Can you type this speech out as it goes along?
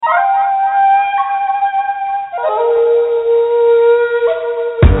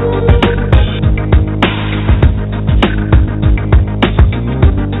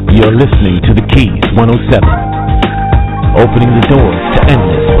to the Keys 107, opening the doors to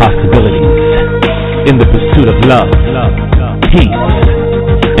endless possibilities in the pursuit of love, peace,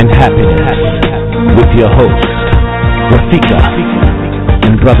 and happiness. With your hosts, Rafika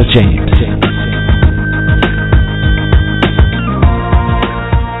and Brother James.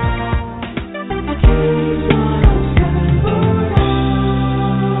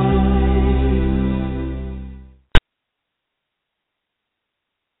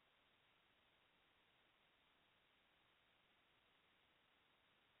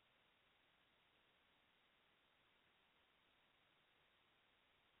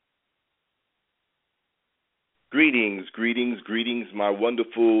 Greetings, my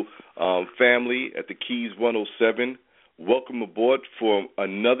wonderful family at the Keys 107. Welcome aboard for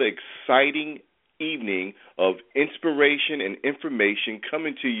another exciting evening of inspiration and information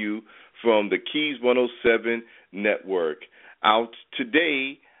coming to you from the Keys 107 network.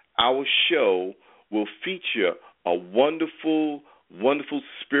 Today, our show will feature a wonderful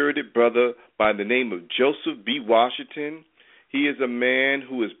spirited brother by the name of Joseph B. Washington. He is a man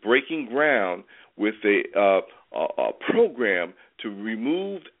who is breaking ground with a program to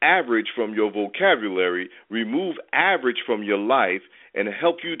remove average from your vocabulary, remove average from your life, and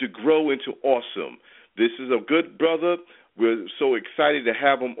help you to grow into awesome. This is a good brother. We're so excited to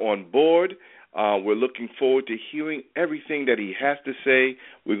have him on board. We're looking forward to hearing everything that he has to say.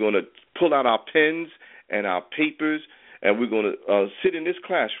 We're going to pull out our pens and our papers, and we're going to sit in this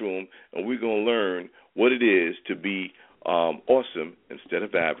classroom, and we're going to learn what it is to be awesome instead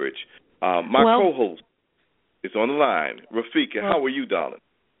of average. My co-host is on the line. Rafika, how are you, darling?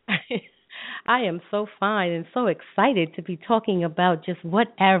 I am so fine and so excited to be talking about just what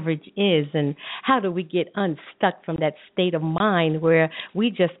average is and how do we get unstuck from that state of mind where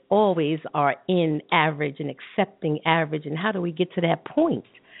we just always are in average and accepting average, and how do we get to that point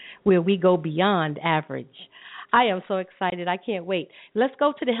where we go beyond average? I am so excited. I can't wait. Let's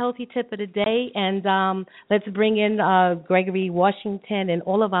go to the healthy tip of the day, and let's bring in Gregory Washington and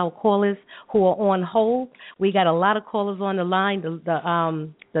all of our callers who are on hold. We got a lot of callers on the line.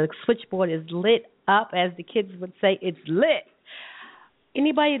 The switchboard is lit up, as the kids would say. It's lit.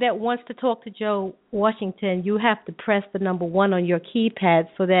 Anybody that wants to talk to Joe Washington, you have to press the number 1 on your keypad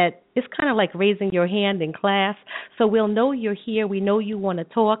so that it's kind of like raising your hand in class. So we'll know you're here. We know you want to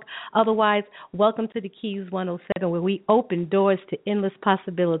talk. Otherwise, welcome to the Keys 107, where we open doors to endless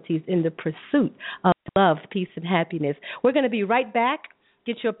possibilities in the pursuit of love, peace, and happiness. We're going to be right back.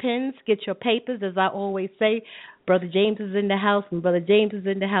 Get your pens, get your papers. As I always say, Brother James is in the house, and Brother James is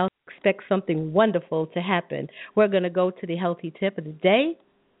in the house. Expect something wonderful to happen. We're going to go to the healthy tip of the day.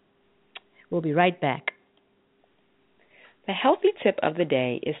 We'll be right back. The healthy tip of the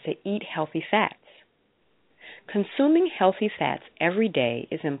day is to eat healthy fats. Consuming healthy fats every day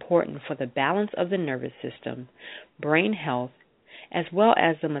is important for the balance of the nervous system, brain health, as well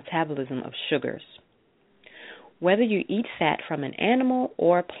as the metabolism of sugars. Whether you eat fat from an animal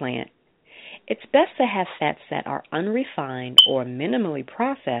or a plant, it's best to have fats that are unrefined or minimally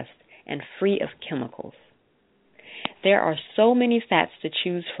processed and free of chemicals. There are so many fats to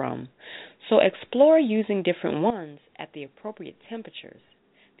choose from, so explore using different ones at the appropriate temperatures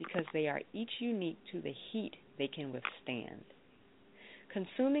because they are each unique to the heat they can withstand.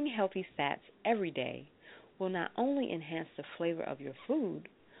 Consuming healthy fats every day will not only enhance the flavor of your food,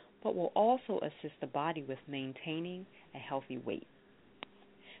 but will also assist the body with maintaining a healthy weight.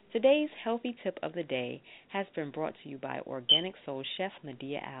 Today's healthy tip of the day has been brought to you by Organic Soul Chef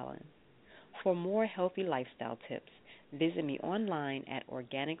Medea Allen. For more healthy lifestyle tips, visit me online at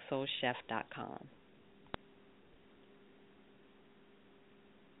organicsoulchef.com.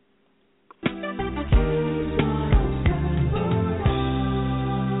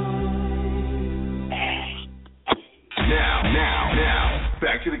 Now,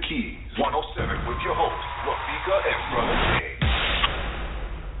 back to the Keys 107 with your hosts, Rafika and Brother James.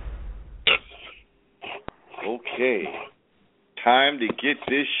 Okay, time to get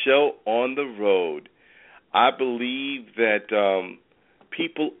this show on the road. I believe that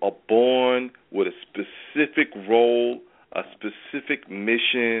people are born with a specific role, a specific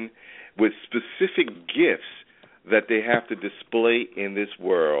mission, with specific gifts that they have to display in this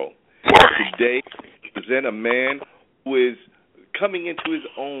world. Today, I present a man who is coming into his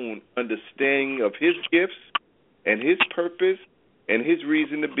own understanding of his gifts and his purpose and his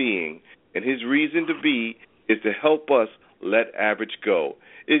reason to being. And his reason to be is to help us let average go.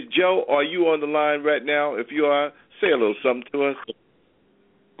 Joe, are you on the line right now? If you are, say a little something to us.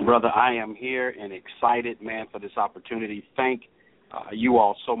 Brother, I am here and excited, man, for this opportunity. Thank you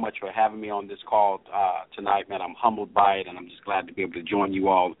all so much for having me on this call tonight, man. I'm humbled by it, and I'm just glad to be able to join you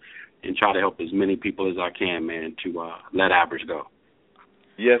all and try to help as many people as I can, man, to let average go.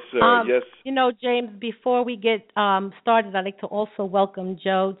 Yes, sir. Yes. You know, James, before we get started, I'd like to also welcome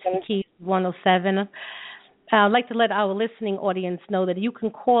Joe to the Keys 107. I'd like to let our listening audience know that you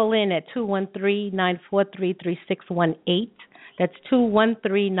can call in at 213-943-3618. That's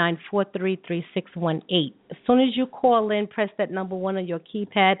 213-943-3618. As soon as you call in, press that number 1 on your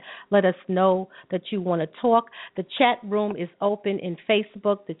keypad. Let us know that you want to talk. The chat room is open in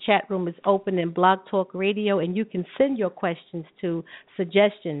Facebook. The chat room is open in Blog Talk Radio, and you can send your questions to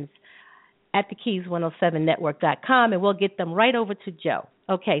suggestions at TheKeys107network.com, and we'll get them right over to Joe.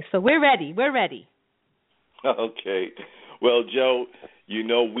 Okay, so we're ready. We're ready. Okay. Well, Joe,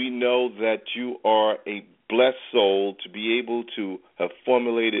 we know that you are a blessed soul to be able to have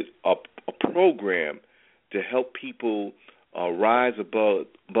formulated a program to help people rise above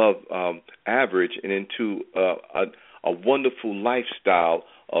average and into a wonderful lifestyle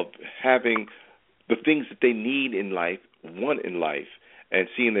of having the things that they need in life, want in life, and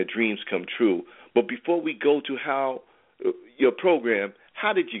seeing their dreams come true. But before we go to how your program,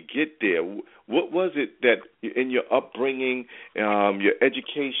 how did you get there? What was it that in your upbringing, your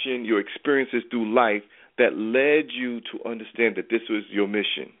education, your experiences through life that led you to understand that this was your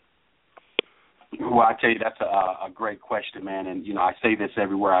mission? Well, I tell you, that's a great question, man. And, I say this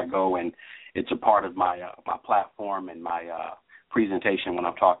everywhere I go, and it's a part of my platform and my presentation when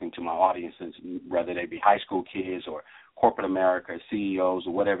I'm talking to my audiences, whether they be high school kids or corporate America, CEOs,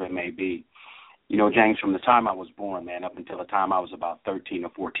 or whatever it may be. James, from the time I was born, man, up until the time I was about 13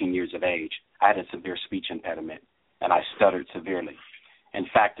 or 14 years of age, I had a severe speech impediment, and I stuttered severely. In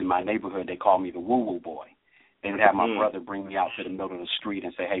fact, in my neighborhood, they called me the woo-woo boy. They would have my brother bring me out to the middle of the street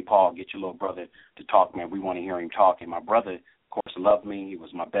and say, hey, Paul, get your little brother to talk, man. We want to hear him talk. And my brother, of course, loved me. He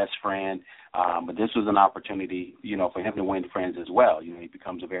was my best friend. But this was an opportunity, for him to win friends as well. He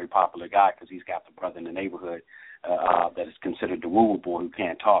becomes a very popular guy because he's got the brother in the neighborhood that is considered the woo-woo boy who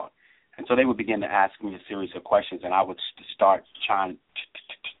can't talk. And so they would begin to ask me a series of questions, and I would start trying to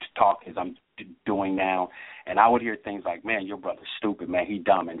talk as I'm doing now. And I would hear things like, man, your brother's stupid, man, he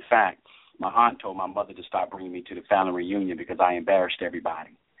dumb. In fact, my aunt told my mother to stop bringing me to the family reunion because I embarrassed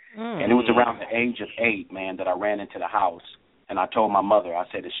everybody. And it was around the age of 8, man, that I ran into the house, and I told my mother, I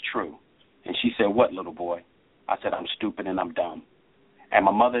said, it's true. And she said, what, little boy? I said, I'm stupid and I'm dumb. And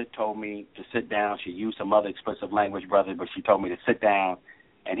my mother told me to sit down. She used some other explicit language, brother, but she told me to sit down.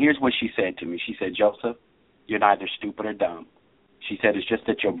 And here's what she said to me. She said, Joseph, you're neither stupid or dumb. She said, it's just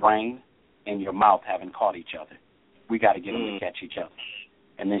that your brain and your mouth haven't caught each other. We got to get them to catch each other.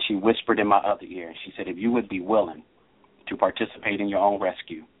 And then she whispered in my other ear, and she said, if you would be willing to participate in your own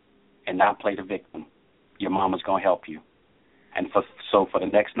rescue and not play the victim, your mama's going to help you. And so for the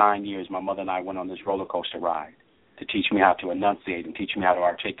next 9 years, my mother and I went on this roller coaster ride to teach me how to enunciate and teach me how to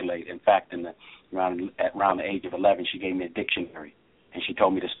articulate. In fact, around the age of 11, she gave me a dictionary. And she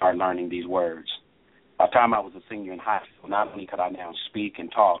told me to start learning these words. By the time I was a senior in high school, not only could I now speak and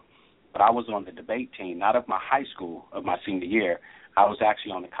talk, but I was on the debate team, not of my high school, of my senior year. I was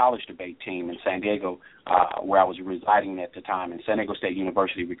actually on the college debate team in San Diego, where I was residing at the time. And San Diego State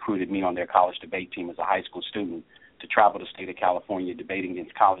University recruited me on their college debate team as a high school student to travel to the state of California debating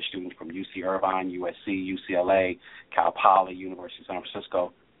against college students from UC Irvine, USC, UCLA, Cal Poly, University of San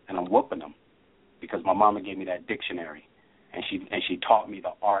Francisco. And I'm whooping them because my mama gave me that dictionary. And she taught me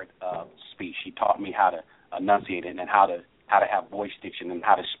the art of speech. She taught me how to enunciate it and how to have voice diction and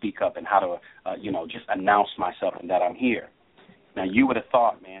how to speak up and how to just announce myself and that I'm here. Now you would have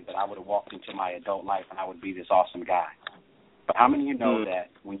thought, man, that I would have walked into my adult life and I would be this awesome guy. But how many of you know that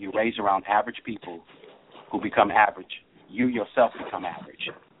when you raise around average people who become average, you yourself become average?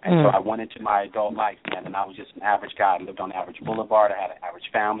 And so I went into my adult life, man, and I was just an average guy. I lived on Average Boulevard. I had an average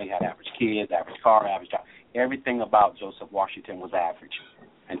family, had average kids, average car, average job. Everything about Joseph Washington was average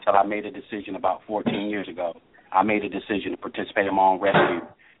until I made a decision about 14 years ago. I made a decision to participate in my own rescue,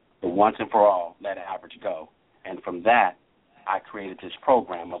 but once and for all, let average go. And from that, I created this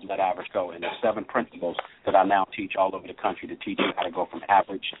program of Let Average Go, and there's 7 principles that I now teach all over the country to teach you how to go from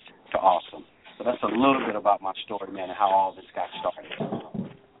average to awesome. So that's a little bit about my story, man, and how all this got started.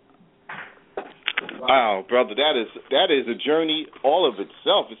 Wow, brother, that is a journey all of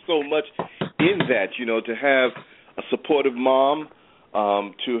itself. There's so much in that, to have a supportive mom,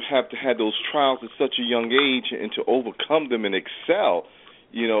 to have those trials at such a young age and to overcome them and excel,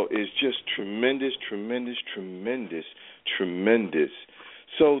 is just tremendous, tremendous, tremendous, tremendous.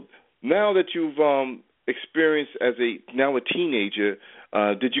 So now that you've experienced as a teenager,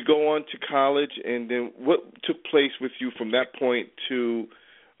 did you go on to college, and then what took place with you from that point to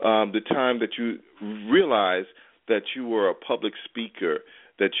the time that you realized that you were a public speaker,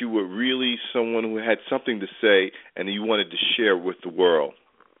 that you were really someone who had something to say and you wanted to share with the world?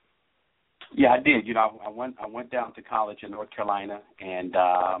 Yeah, I did. You know, I went down to college in North Carolina, and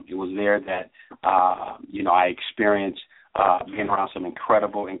it was there that I experienced being around some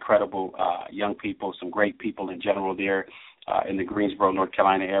incredible young people, some great people in general there in the Greensboro, North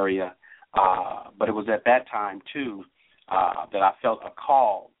Carolina area. But it was at that time too that I felt a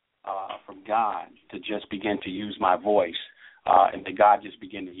call from God to just begin to use my voice, and that God just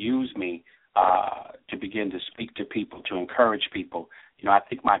began to use me to begin to speak to people, to encourage people. You know, I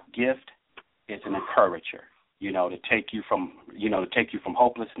think my gift is an encourager, to take you from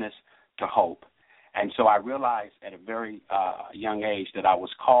hopelessness to hope. And so I realized at a very young age that I was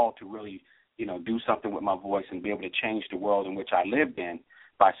called to really, do something with my voice and be able to change the world in which I lived in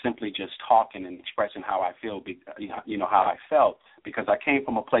by simply just talking and expressing how I feel, how I felt, because I came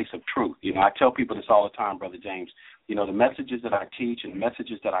from a place of truth. I tell people this all the time, Brother James. The messages that I teach and the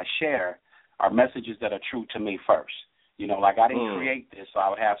messages that I share are messages that are true to me first. Like I didn't create this so I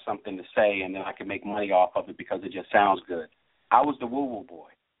would have something to say and then I could make money off of it because it just sounds good. I was the woo-woo boy.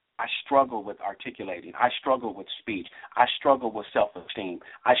 I struggled with articulating. I struggled with speech. I struggled with self-esteem.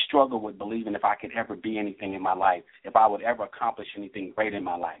 I struggled with believing if I could ever be anything in my life, if I would ever accomplish anything great in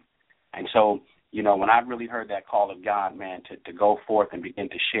my life. And so, when I really heard that call of God, man, to go forth and begin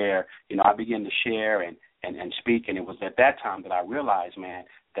to share, I began to share and speak, and it was at that time that I realized, man,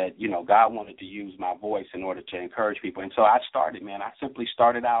 that, God wanted to use my voice in order to encourage people. And so I simply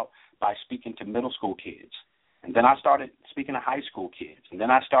started out by speaking to middle school kids. And then I started speaking to high school kids. And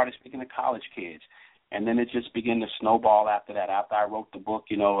then I started speaking to college kids. And then it just began to snowball after that. After I wrote the book,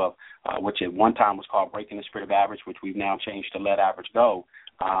 which at one time was called Breaking the Spirit of Average, which we've now changed to Let Average Go,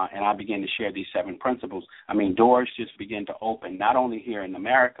 and I began to share these 7 principles. I mean, doors just began to open, not only here in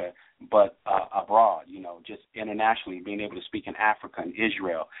America, but abroad, just internationally, being able to speak in Africa and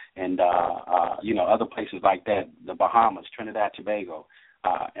Israel and, other places like that, the Bahamas, Trinidad, Tobago.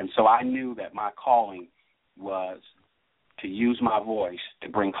 And so I knew that my calling was to use my voice to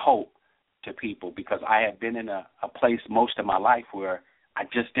bring hope to people, because I had been in a place most of my life where I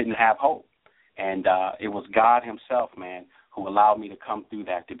just didn't have hope. And it was God himself, man, who allowed me to come through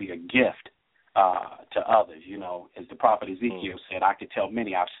that, to be a gift to others. As the prophet Ezekiel said, I could tell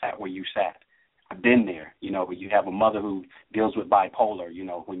many, I've sat where you sat. I've been there, when you have a mother who deals with bipolar,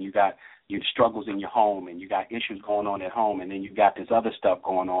 when you got your struggles in your home and you got issues going on at home, and then you got this other stuff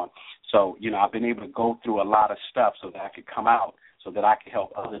going on. So, I've been able to go through a lot of stuff so that I could come out, so that I could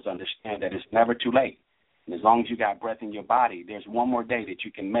help others understand that it's never too late. And as long as you got breath in your body, there's one more day that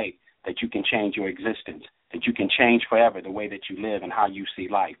you can make, that you can change your existence, that you can change forever the way that you live and how you see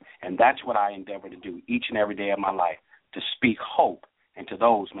life. And that's what I endeavor to do each and every day of my life, to speak hope into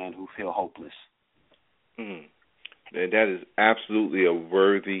those, man, who feel hopeless. And that is absolutely a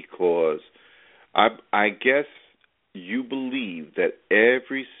worthy cause. I guess you believe that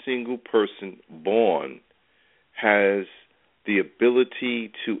every single person born has the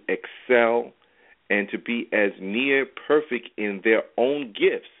ability to excel and to be as near perfect in their own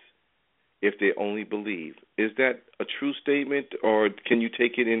gifts if they only believe. Is that a true statement, or can you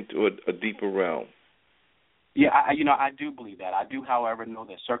take it into a deeper realm? Yeah, I do believe that. I do, however, know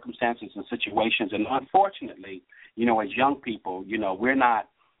that circumstances and situations, and unfortunately, as young people, we're not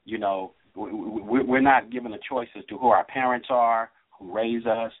given a choice as to who our parents are, who raise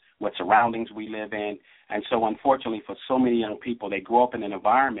us, what surroundings we live in. And so, unfortunately, for so many young people, they grow up in an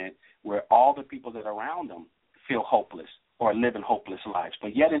environment where all the people that are around them feel hopeless or living hopeless lives.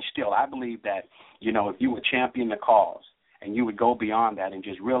 But yet and still, I believe that, if you would champion the cause and you would go beyond that and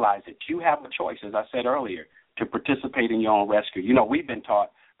just realize that you have a choice, as I said earlier, to participate in your own rescue. We've been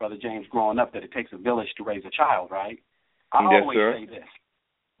taught, Brother James, growing up, that it takes a village to raise a child, right? I always say this.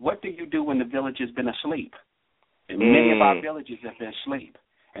 What do you do when the village has been asleep? And many of our villages have been asleep.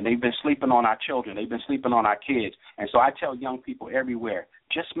 And they've been sleeping on our children. They've been sleeping on our kids. And so I tell young people everywhere,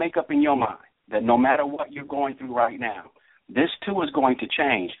 just make up in your mind that no matter what you're going through right now, this too is going to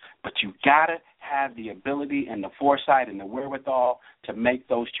change. But you got to have the ability and the foresight and the wherewithal to make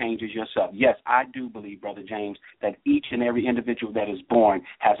those changes yourself. Yes, I do believe, Brother James, that each and every individual that is born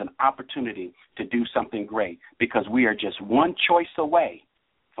has an opportunity to do something great, because we are just one choice away,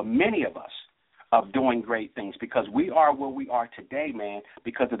 for many of us, of doing great things, because we are where we are today, man,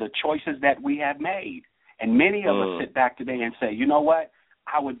 because of the choices that we have made. And many of us sit back today and say, you know what,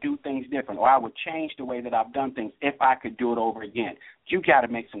 I would do things different, or I would change the way that I've done things if I could do it over again. You got to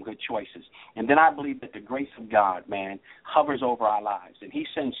make some good choices. And then I believe that the grace of God, man, hovers over our lives, and he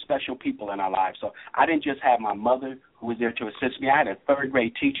sends special people in our lives. So I didn't just have my mother who was there to assist me. I had a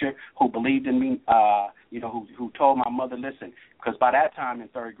third-grade teacher who believed in me, who told my mother, listen, because by that time in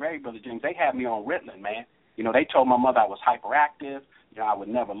third grade, Brother James, they had me on Ritalin, man. They told my mother I was hyperactive. I would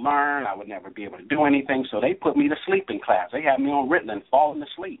never learn. I would never be able to do anything. So they put me to sleep in class. They had me on Ritalin, falling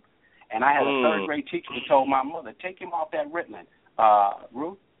asleep. And I had a third-grade teacher who told my mother, take him off that Ritalin.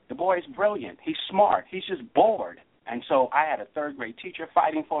 Ruth, the boy is brilliant. He's smart. He's just bored. And so I had a third-grade teacher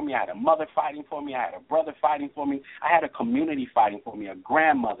fighting for me. I had a mother fighting for me. I had a brother fighting for me. I had a community fighting for me, a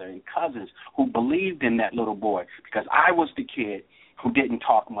grandmother and cousins who believed in that little boy, because I was the kid who didn't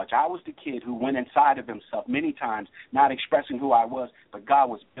talk much. I was the kid who went inside of himself many times, not expressing who I was, but God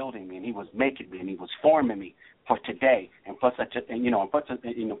was building me, and he was making me, and he was forming me for today and for such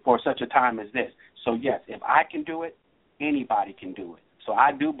a time as this. So yes, if I can do it, anybody can do it. So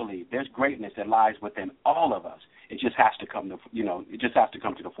I do believe there's greatness that lies within all of us. It just has to come to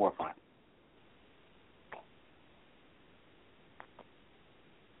the forefront.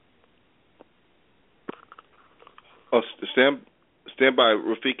 Oh, stand by,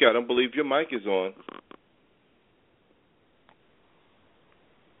 Rafika. I don't believe your mic is on.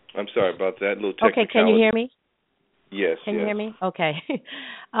 I'm sorry about that. A little technicality. Okay, can you hear me? Yes. Can you hear me? Okay.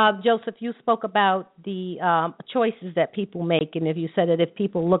 Joseph, you spoke about the choices that people make, and if you said that if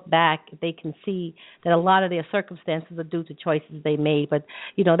people look back, they can see that a lot of their circumstances are due to choices they made. But,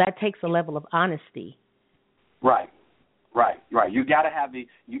 that takes a level of honesty. Right. You got to have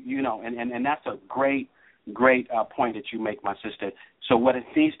and that's a great point that you make, my sister. So what it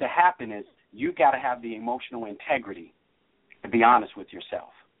needs to happen is you got to have the emotional integrity to be honest with yourself.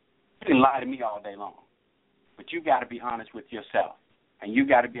 You can lie to me all day long, but you got to be honest with yourself, and you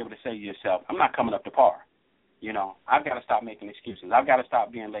got to be able to say to yourself, I'm not coming up to par. I've got to stop making excuses. I've got to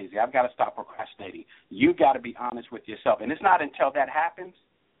stop being lazy. I've got to stop procrastinating. You got to be honest with yourself, and it's not until that happens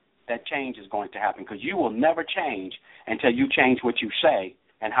that change is going to happen, because you will never change until you change what you say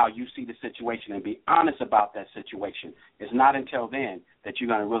and how you see the situation and be honest about that situation. It's not until then that you're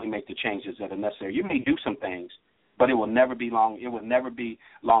going to really make the changes that are necessary. You may do some things, but it will never be long. It will never be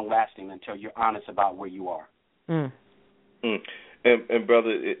long lasting until you're honest about where you are. And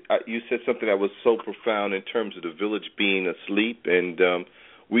brother, you said something that was so profound in terms of the village being asleep, and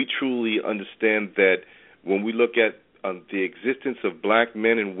we truly understand that when we look at the existence of black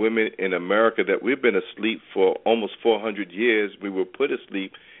men and women in America, that we've been asleep for almost 400 years. We were put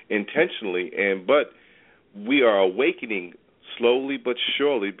asleep intentionally, but we are awakening slowly but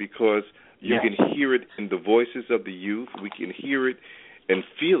surely, because you can hear it in the voices of the youth. We can hear it and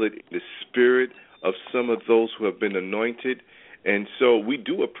feel it in the spirit of some of those who have been anointed. And so we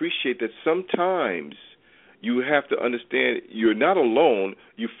do appreciate that sometimes you have to understand you're not alone.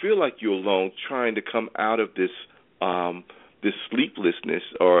 You feel like you're alone trying to come out of this sleeplessness,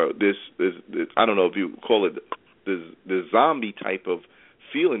 or this I don't know if you call it the zombie type of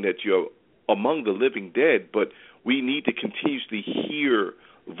feeling that you're among the living dead, but we need to continuously hear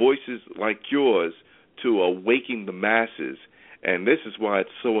voices like yours to awaken the masses. And this is why it's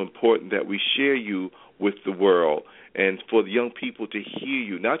so important that we share you with the world, and for the young people to hear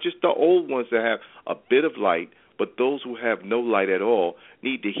you, not just the old ones that have a bit of light, but those who have no light at all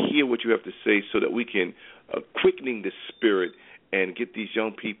need to hear what you have to say, so that we can quickening the spirit and get these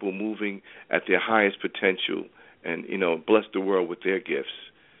young people moving at their highest potential, and bless the world with their gifts.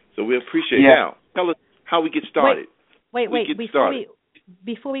 So we appreciate it. Now, tell us how we get started. Wait.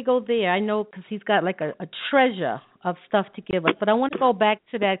 Before we go there, I know because he's got like a treasure of stuff to give us, but I want to go back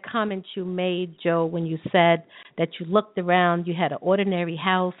to that comment you made, Joe, when you said that you looked around, you had an ordinary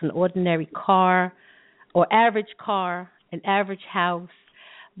house, an ordinary car, or average car, an average house.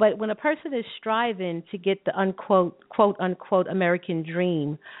 But when a person is striving to get the quote unquote American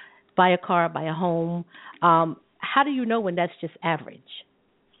dream, buy a car, buy a home, how do you know when that's just average?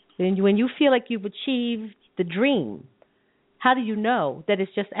 When you feel like you've achieved the dream, how do you know that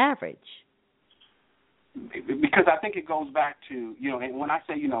it's just average? Because I think it goes back to, and when I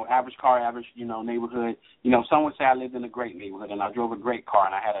say, average car, average, neighborhood, some would say I lived in a great neighborhood and I drove a great car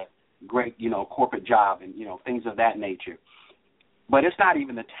and I had a great, corporate job and, things of that nature. But it's not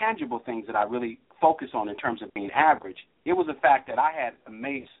even the tangible things that I really focus on in terms of being average. It was the fact that I had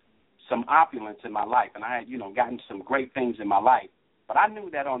amassed some opulence in my life, and I had, gotten some great things in my life. But I knew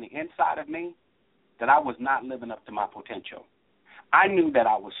that on the inside of me that I was not living up to my potential. I knew that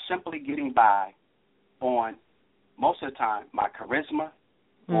I was simply getting by on, most of the time, my charisma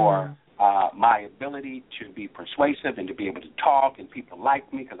or my ability to be persuasive and to be able to talk, and people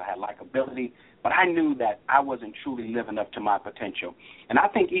liked me because I had likability. But I knew that I wasn't truly living up to my potential. And I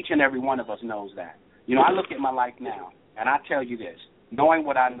think each and every one of us knows that. You know, I look at my life now, and I tell you this, knowing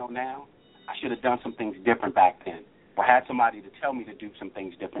what I know now, I should have done some things different back then, or had somebody to tell me to do some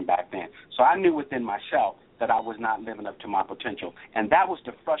things different back then. So I knew within myself that I was not living up to my potential. And that was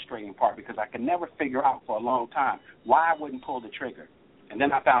the frustrating part, because I could never figure out for a long time why I wouldn't pull the trigger. And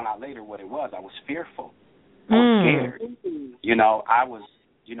then I found out later what it was. I was fearful. I was scared. I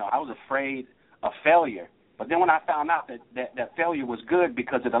was afraid of failure. But then when I found out that failure was good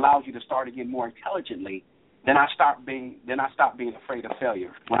because it allows you to start again more intelligently, then I stopped being afraid of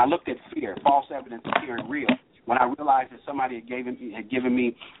failure. When I looked at fear, false evidence appearing real, when I realized that somebody had given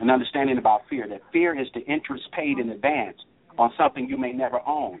me an understanding about fear, that fear is the interest paid in advance on something you may never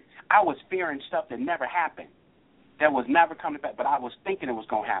own. I was fearing stuff that never happened, that was never coming to pass, but I was thinking it was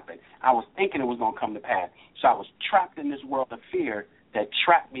going to happen. I was thinking it was going to come to pass. So I was trapped in this world of fear that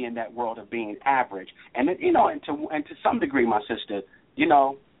trapped me in that world of being average. And to some degree, my sister,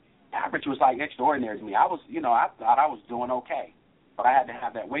 average was like extraordinary to me. I thought I was doing okay, but I had to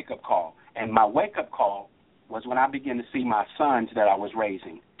have that wake-up call. And my wake-up call was when I began to see my sons that I was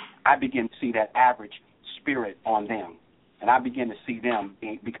raising. I began to see that average spirit on them, and I began to see them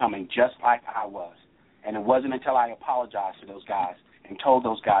becoming just like I was. And it wasn't until I apologized to those guys and told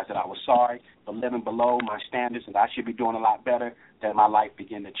those guys that I was sorry for living below my standards and I should be doing a lot better that my life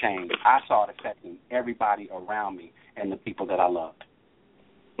began to change. I saw it affecting everybody around me and the people that I loved.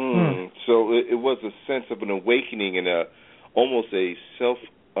 So it was a sense of an awakening and almost a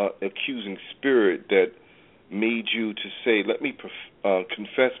self-accusing spirit that made you to say, let me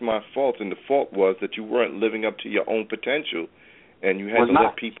confess my fault, and the fault was that you weren't living up to your own potential, and you had to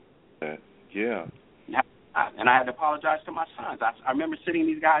let people know that. Yeah. And I had to apologize to my sons. I remember sitting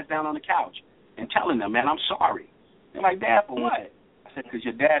these guys down on the couch and telling them, man, I'm sorry. They're like, Dad, for what? I said, because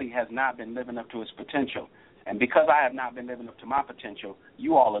your daddy has not been living up to his potential. And because I have not been living up to my potential,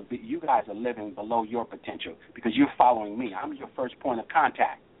 you guys are living below your potential because you're following me. I'm your first point of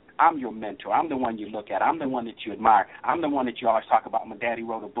contact. I'm your mentor. I'm the one you look at. I'm the one that you admire. I'm the one that you always talk about. My daddy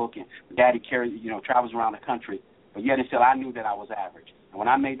wrote a book, and my daddy travels around the country. But yet and still, I knew that I was average. And when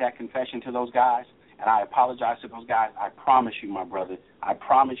I made that confession to those guys, and I apologized to those guys, I promise you, my brother, I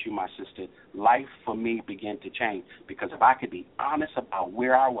promise you, my sister, life for me began to change. Because if I could be honest about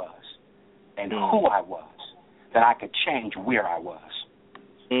where I was and who I was, then I could change where I was.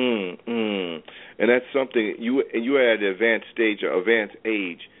 And that's something you are at an advanced stage or advanced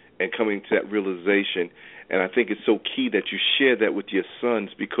age and coming to that realization. And I think it's so key that you share that with your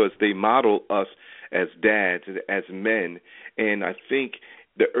sons because they model us as dads and as men. And I think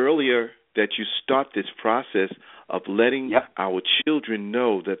the earlier that you start this process of letting our children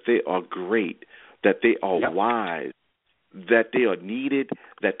know that they are great, that they are wise, that they are needed,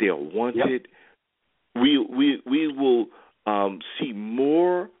 that they are wanted, we will see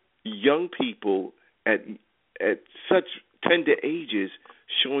more young people at such tender ages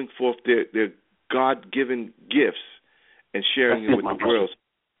showing forth their God-given gifts and sharing it with the world.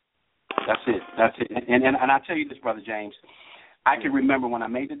 That's it. And I tell you this, Brother James, I can remember when I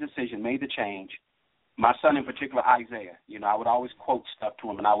made the decision, made the change, my son in particular, Isaiah, I would always quote stuff to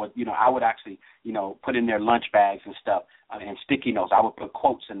him, and I would actually, put in their lunch bags and stuff and sticky notes. I would put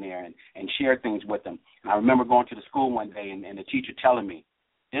quotes in there and share things with them. And I remember going to the school one day and the teacher telling me,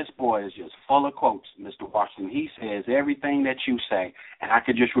 this boy is just full of quotes, Mr. Washington. He says everything that you say. And I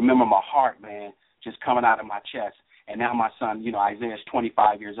could just remember my heart, man, just coming out of my chest. And now my son, Isaiah's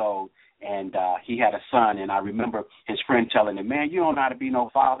 25 years old, and he had a son, and I remember his friend telling him, man, you don't know how to be no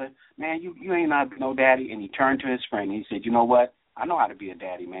father. Man, you ain't know how to be no daddy. And he turned to his friend, and he said, you know what? I know how to be a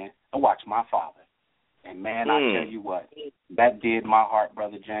daddy, man. I watch my father. And, man, I tell you what, that did my heart,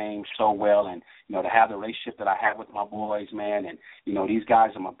 Brother James, so well. And, to have the relationship that I have with my boys, man, and, these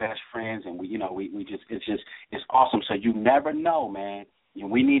guys are my best friends, and we it's awesome. So you never know, man.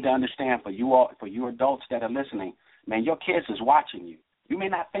 We need to understand for you adults that are listening, man, your kids is watching you. You may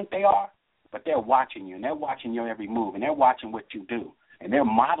not think they are, but they're watching you, and they're watching your every move, and they're watching what you do, and they're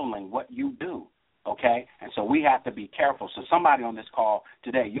modeling what you do, okay? And so we have to be careful. So somebody on this call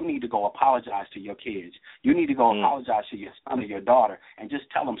today, you need to go apologize to your kids. You need to go apologize to your son or your daughter and just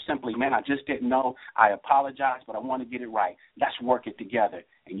tell them simply, man, I just didn't know. I apologize, but I want to get it right. Let's work it together,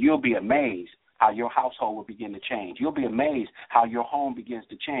 and you'll be amazed how your household will begin to change. You'll be amazed how your home begins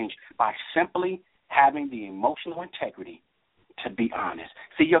to change by simply having the emotional integrity to be honest.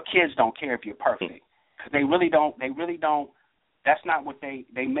 See, your kids don't care if you're perfect because they really don't. That's not what they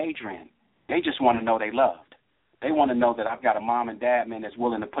major in. They just want to know they loved. They want to know that I've got a mom and dad, man, that's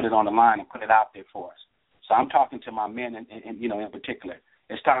willing to put it on the line and put it out there for us. So I'm talking to my men, in particular.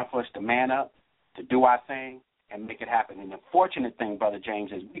 It's time for us to man up, to do our thing, and make it happen. And the fortunate thing, Brother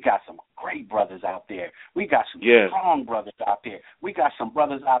James, is we got some great brothers out there. We got some strong brothers out there. We got some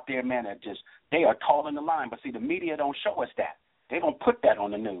brothers out there, man, that they are toeing the line. But, see, the media don't show us that. They don't put that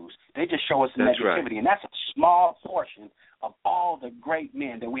on the news. They just show us the negativity. Right. And that's a small portion of all the great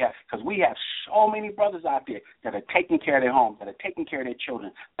men that we have, because we have so many brothers out there that are taking care of their homes, that are taking care of their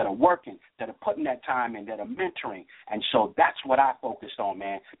children, that are working, that are putting that time in, that are mentoring. And so that's what I focused on,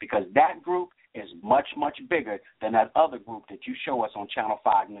 man, because that group is much, much bigger than that other group that you show us on Channel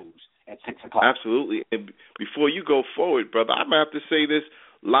 5 News at 6 o'clock. Absolutely. And before you go forward, brother, I'm going to have to say this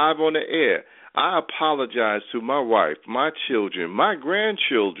live on the air. I apologize to my wife, my children, my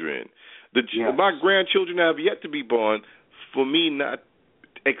grandchildren. My grandchildren have yet to be born for me not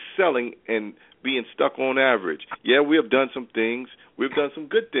excelling and being stuck on average. Yeah, we have done some things. We've done some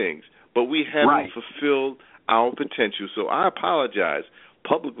good things, but we haven't fulfilled our potential. So I apologize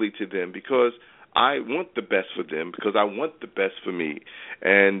publicly to them because I want the best for them, because I want the best for me.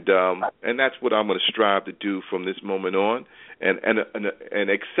 And that's what I'm going to strive to do from this moment on and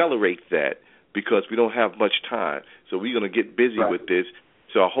accelerate that, because we don't have much time. So we're going to get busy with this.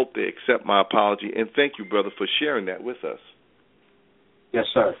 So I hope they accept my apology. And thank you, brother, for sharing that with us. Yes,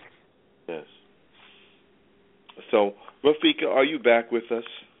 sir. Yes. So, Rafika, are you back with us?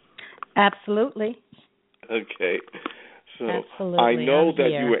 Absolutely. Okay. So absolutely. I know I'm that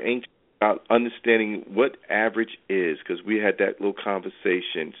here. you were anxious about understanding what average is, because we had that little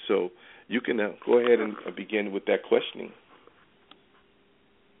conversation. So you can go ahead and begin with that questioning.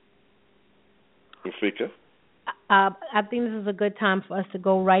 Rafika? I think this is a good time for us to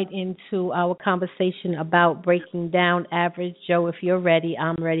go right into our conversation about breaking down average. Joe, if you're ready,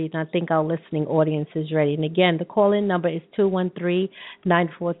 I'm ready, and I think our listening audience is ready. And again, the call-in number is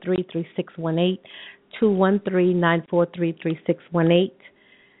 213-943-3618, 213-943-3618.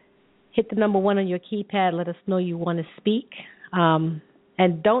 Hit the number 1 on your keypad. Let us know you want to speak. And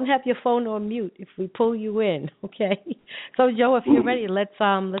don't have your phone on mute if we pull you in, okay? So, Joe, if you're ready, let's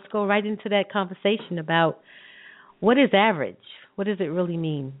go right into that conversation about what is average? What does it really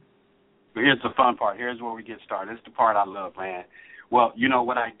mean? Here's the fun part. Here's where we get started. It's the part I love, man. Well,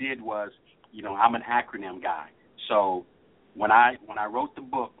 what I did was, I'm an acronym guy. So when I wrote the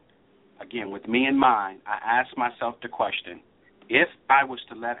book, again, with me in mind, I asked myself the question, if I was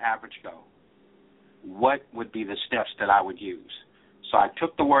to let average go, what would be the steps that I would use? So I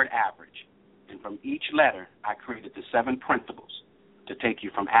took the word average, and from each letter, I created the 7 principles to take you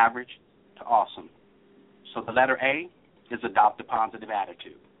from average to awesome. So the letter A is adopt a positive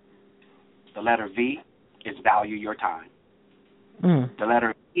attitude. The letter V is value your time. The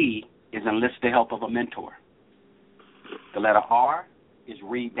letter E is enlist the help of a mentor. The letter R is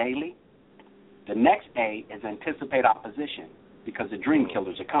read daily. The next A is anticipate opposition, because the dream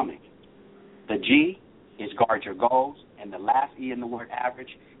killers are coming. The G is guard your goals. And the last E in the word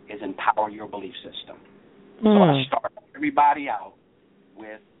average is empower your belief system. So I start everybody out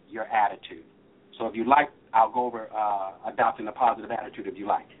with your attitude. So if you like, I'll go over adopting a positive attitude if you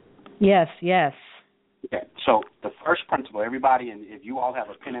like. Yes, yes. Okay, so the first principle, everybody, and if you all have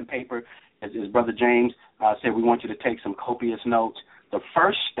a pen and paper, as Brother James said, we want you to take some copious notes. The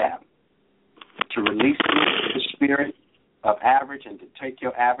first step to release the spirit of average and to take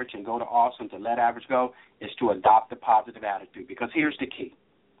your average and go to awesome, to let average go, is to adopt a positive attitude. Because here's the key.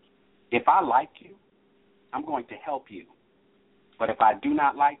 If I like you, I'm going to help you. But if I do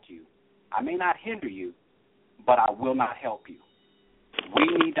not like you, I may not hinder you, but I will not help you. We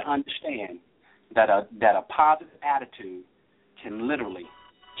need to understand that a positive attitude can literally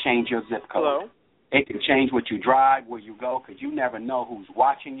change your zip code. Hello? It can change what you drive, where you go, because you never know who's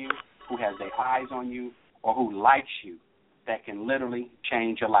watching you, who has their eyes on you, or who likes you. That can literally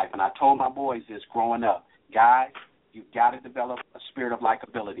change your life. And I told my boys this growing up. Guys, you've got to develop a spirit of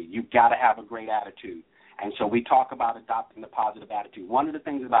likability. You've got to have a great attitude. And so we talk about adopting the positive attitude. One of the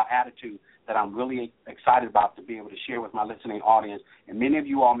things about attitude that I'm really excited about to be able to share with my listening audience, and many of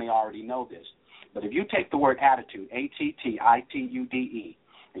you all may already know this, but if you take the word attitude, A-T-T-I-T-U-D-E,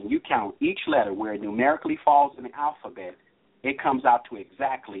 and you count each letter where it numerically falls in the alphabet, it comes out to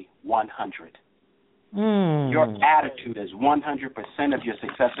exactly 100. Your attitude is 100% of your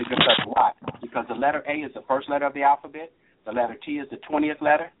success and success. Why? Because the letter A is the first letter of the alphabet. The letter T is the 20th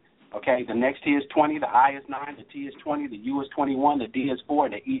letter. Okay, the next T is 20, the I is 9, the T is 20, the U is 21, the D is 4,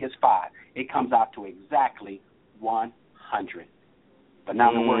 the E is 5. It comes out to exactly 100. But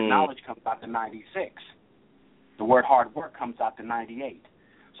now the word knowledge comes out to 96. The word hard work comes out to 98.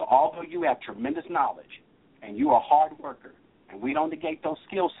 So although you have tremendous knowledge, and you're a hard worker, and we don't negate those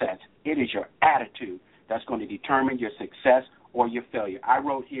skill sets, it is your attitude that's going to determine your success or your failure. I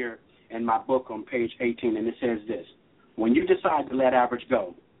wrote here in my book on page 18, and it says this: when you decide to let average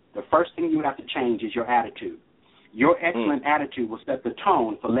go, the first thing you have to change is your attitude. Your excellent attitude will set the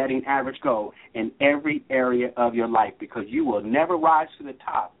tone for letting average go in every area of your life, because you will never rise to the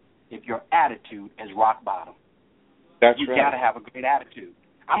top if your attitude is rock bottom. That's You right. got to have a great attitude.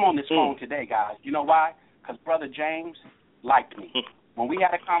 I'm on this phone today, guys. You know why? Because Brother James liked me. When we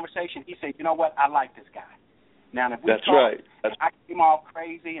had a conversation, he said, you know what, I like this guy. Now, if we That's talk, right. and I came off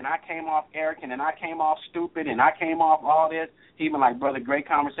crazy, and I came off arrogant, and I came off stupid, and I came off all this, he been like, brother, great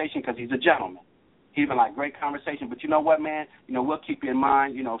conversation, because he's a gentleman. He been like, great conversation, but you know what, man? We'll keep you in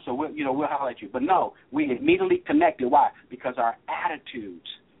mind, so we'll holler at you. But no, we immediately connected. Why? Because our attitudes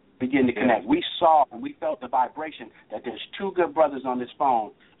begin to connect. We saw and we felt the vibration that there's two good brothers on this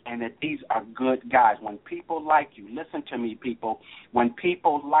phone, and that these are good guys. When people like you, listen to me, people, when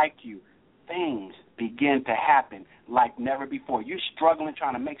people like you, things begin to happen like never before. You're struggling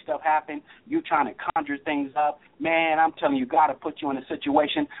trying to make stuff happen. You're trying to conjure things up. Man, I'm telling you, God will put you in a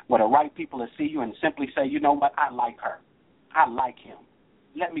situation where the right people will see you and simply say, you know what, I like her. I like him.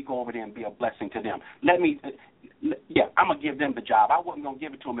 Let me go over there and be a blessing to them. I'm going to give them the job. I wasn't going to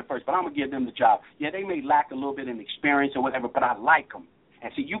give it to them at first, but I'm going to give them the job. Yeah, they may lack a little bit in experience or whatever, but I like them.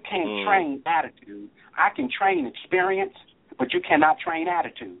 And see, you can't train attitude. I can train experience, but you cannot train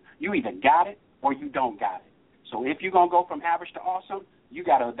attitude. You either got it or you don't got it. So if you're going to go from average to awesome, you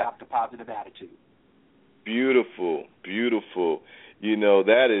got to adopt a positive attitude. Beautiful, beautiful.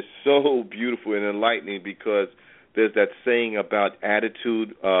 That is so beautiful and enlightening, because there's that saying about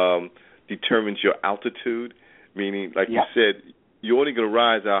attitude determines your altitude, meaning, like you said, you're only going to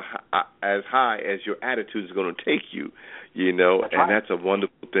rise as high as your attitude is going to take you, That's right. That's a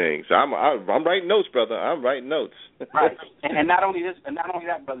wonderful thing. So I'm writing notes, brother. I'm writing notes. Right. And not only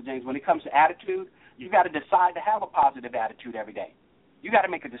that, Brother James, when it comes to attitude, you got to decide to have a positive attitude every day. You got to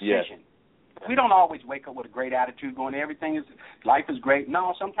make a decision. Yes. We don't always wake up with a great attitude going, life is great.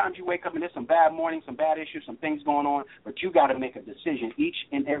 No, sometimes you wake up and there's some bad mornings, some bad issues, some things going on, but you got to make a decision each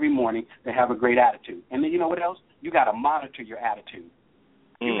and every morning to have a great attitude. And then you know what else? You got to monitor your attitude.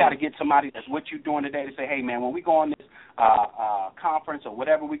 You got to get somebody that's what you're doing today to say, hey, man, when we go on this conference or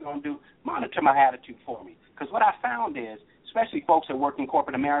whatever we're going to do, monitor my attitude for me. Because what I found is, especially folks that work in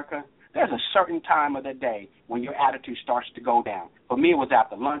corporate America, there's a certain time of the day when your attitude starts to go down. For me, it was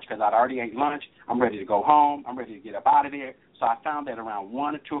after lunch, because I'd already ate lunch. I'm ready to go home. I'm ready to get up out of there. So I found that around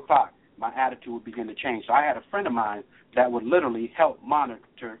 1 or 2 o'clock, my attitude would begin to change. So I had a friend of mine that would literally help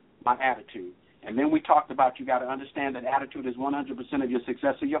monitor my attitude. And then we talked about you got to understand that attitude is 100% of your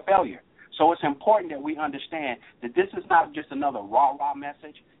success or your failure. So it's important that we understand that this is not just another rah-rah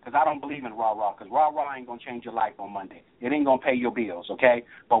message, because I don't believe in rah-rah, because rah-rah ain't going to change your life on Monday. It ain't going to pay your bills, okay?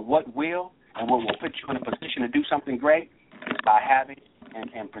 But what will and what will put you in a position to do something great is by having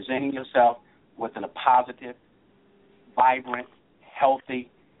and presenting yourself with a positive, vibrant, healthy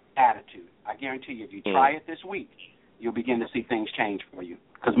attitude. I guarantee you, if you try it this week, you'll begin to see things change for you.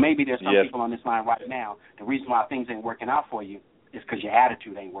 Because maybe there's some people on this line right now, the reason why things ain't working out for you is because your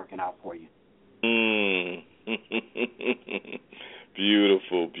attitude ain't working out for you.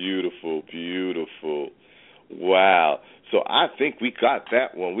 Beautiful, beautiful, beautiful. Wow. So I think we got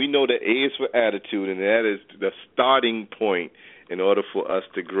that one. We know that A is for attitude, and that is the starting point in order for us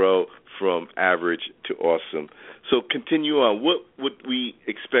to grow from average to awesome. So continue on. What would we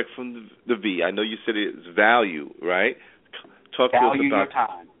expect from the V? I know you said it's value, right? Talk value to us about your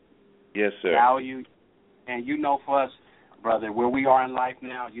time. Yes, sir. Value, and for us, brother, where we are in life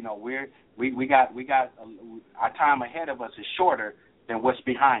now, we got our time ahead of us is shorter than what's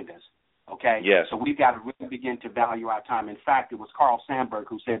behind us. Okay? Yes. So we've got to really begin to value our time. In fact, it was Carl Sandburg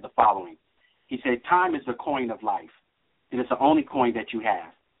who said the following. He said, time is the coin of life. It is the only coin that you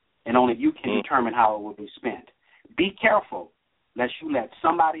have, and only you can determine how it will be spent. Be careful lest you let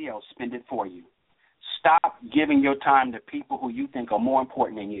somebody else spend it for you. Stop giving your time to people who you think are more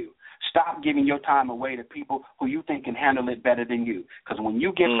important than you. Stop giving your time away to people who you think can handle it better than you. Because when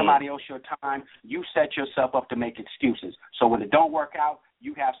you give somebody else your time, you set yourself up to make excuses. So when it don't work out,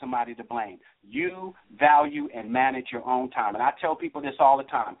 you have somebody to blame. You value and manage your own time. And I tell people this all the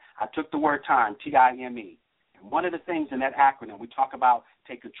time. I took the word time, T-I-M-E. And one of the things in that acronym, we talk about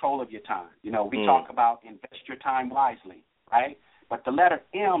take control of your time. We talk about invest your time wisely, right? But the letter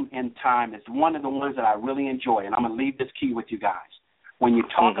M in time is one of the ones that I really enjoy, and I'm going to leave this key with you guys. When you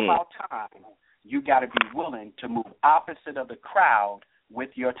talk about time, you got to be willing to move opposite of the crowd with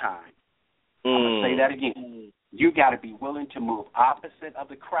your time. I'm going to say that again. You got to be willing to move opposite of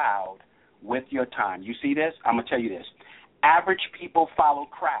the crowd with your time. You see this? I'm going to tell you this. Average people follow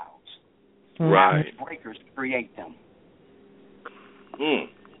crowds. Right. Average breakers create them.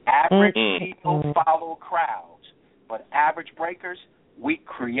 Average people follow crowds, but average breakers, we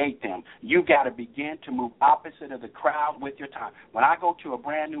create them. You got to begin to move opposite of the crowd with your time. When I go to a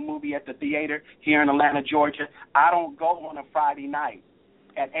brand new movie at the theater here in Atlanta, Georgia, I don't go on a Friday night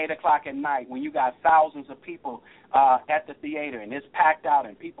at 8 o'clock at night when you got thousands of people at the theater and it's packed out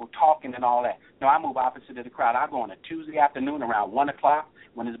and people talking and all that. No, I move opposite of the crowd. I go on a Tuesday afternoon around 1 o'clock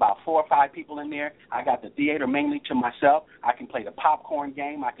when there's about 4 or 5 people in there. I got the theater mainly to myself. I can play the popcorn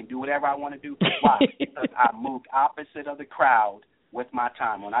game. I can do whatever I want to do. Why? Because I moved opposite of the crowd with my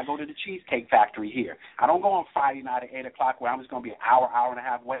time. When I go to the Cheesecake Factory here, I don't go on Friday night at 8 o'clock where I'm just going to be an hour and a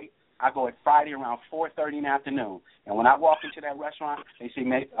half wait. I go at Friday around 4:30 in the afternoon. And when I walk into that restaurant, they say,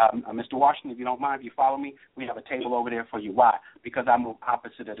 Mr. Washington, if you don't mind, if you follow me, we have a table over there for you. Why? Because I move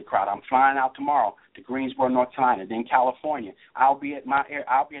opposite of the crowd. I'm flying out tomorrow to Greensboro, North Carolina, then California. I'll be at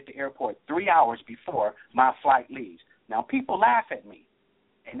the airport 3 hours before my flight leaves. Now, people laugh at me,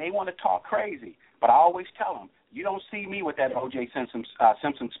 and they want to talk crazy, but I always tell them, you don't see me with that O.J.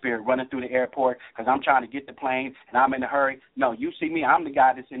 Simpson spirit running through the airport because I'm trying to get the plane and I'm in a hurry. No, you see me, I'm the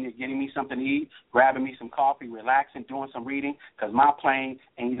guy that's in there getting me something to eat, grabbing me some coffee, relaxing, doing some reading because my plane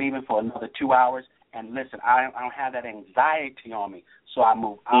ain't leaving for another 2 hours. And listen, I don't have that anxiety on me, so I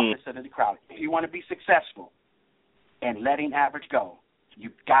move opposite of the crowd. If you want to be successful and letting average go,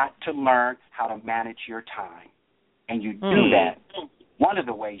 you've got to learn how to manage your time. And you do that. One of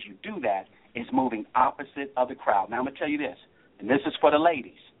the ways you do that is moving opposite of the crowd. Now, I'm going to tell you this, and this is for the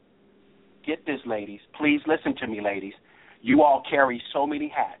ladies. Get this, ladies. Please listen to me, ladies. You all carry so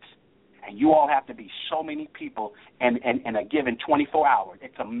many hats, and you all have to be so many people in a given 24 hours.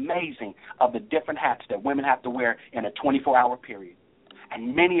 It's amazing of the different hats that women have to wear in a 24-hour period.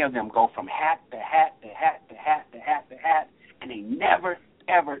 And many of them go from hat to hat to hat to hat to hat to hat, and they never,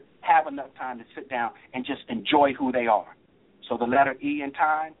 ever have enough time to sit down and just enjoy who they are. So the letter E in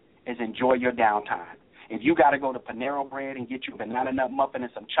time is enjoy your downtime. If you got to go to Panera Bread and get you a banana nut muffin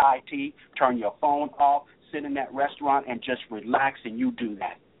and some chai tea, turn your phone off, sit in that restaurant and just relax, and you do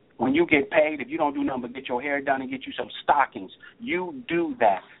that. When you get paid, if you don't do nothing but get your hair done and get you some stockings, you do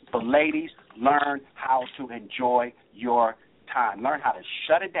that. But ladies, learn how to enjoy your time. Learn how to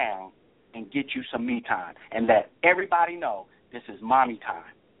shut it down and get you some me time and let everybody know this is mommy time.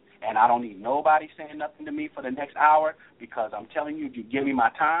 And I don't need nobody saying nothing to me for the next hour because I'm telling you, if you give me my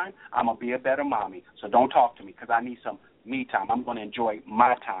time, I'm going to be a better mommy. So don't talk to me because I need some me time. I'm going to enjoy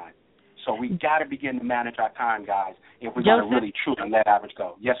my time. So we got to begin to manage our time, guys, if we're going to really truly let average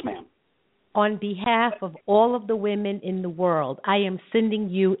go. Yes, ma'am. On behalf of all of the women in the world, I am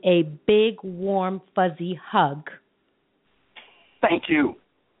sending you a big, warm, fuzzy hug. Thank you.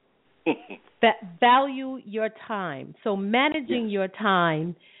 Value your time. So managing your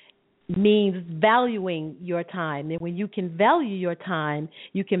time means valuing your time. And when you can value your time,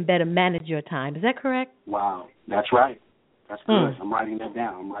 you can better manage your time. Is that correct? Wow. That's right. That's good. I'm writing that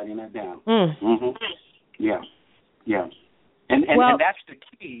down. Mm-hmm. Yeah. And that's the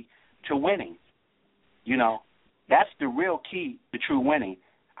key to winning. You know, that's the real key to true winning,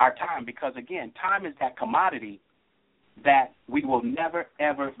 our time. Because, again, time is that commodity that we will never,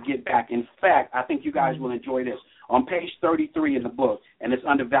 ever get back. In fact, I think you guys will enjoy this. On page 33 in the book, and it's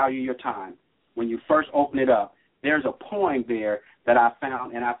under Value Your Time, when you first open it up, there's a poem there that I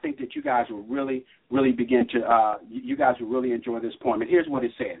found, and I think that you guys will really, really begin to, you guys will really enjoy this poem. And here's what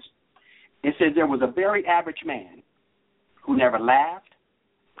it says. It says, there was a very average man who never laughed,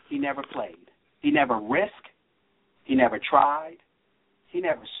 he never played, he never risked, he never tried, he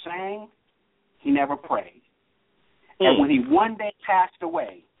never sang, he never prayed. And when he one day passed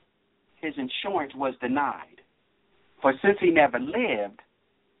away, his insurance was denied. For since he never lived,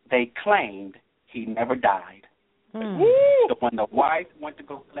 they claimed he never died. So when the wife went to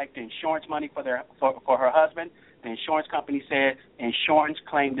go collect the insurance money for her husband, the insurance company said, insurance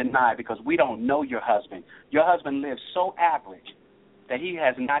claim denied because we don't know your husband. Your husband lives so average that he's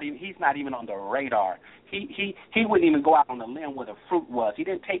not even on the radar. He wouldn't even go out on the limb where the fruit was. He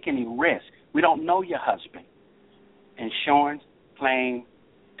didn't take any risk. We don't know your husband. Insurance claim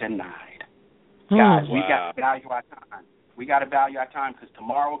denied. Guys, we got to value our time. We got to value our time because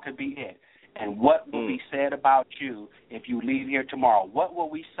tomorrow could be it. And what will be said about you if you leave here tomorrow? What will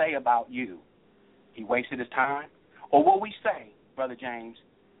we say about you? He wasted his time? Or will we say, Brother James,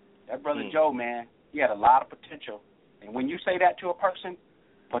 that Brother Joe, man, he had a lot of potential. And when you say that to a person,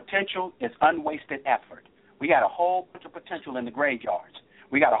 potential is unwasted effort. We got a whole bunch of potential in the graveyards.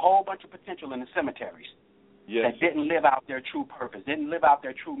 We got a whole bunch of potential in the cemeteries. Yes. that didn't live out their true purpose, didn't live out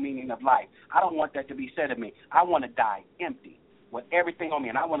their true meaning of life. I don't want that to be said of me. I want to die empty with everything on me,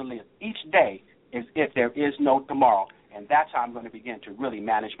 and I want to live each day as if there is no tomorrow. And that's how I'm going to begin to really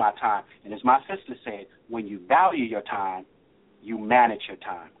manage my time. And as my sister said, when you value your time, you manage your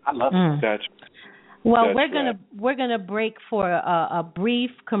time. I love it. That's Well, That's we're gonna break for a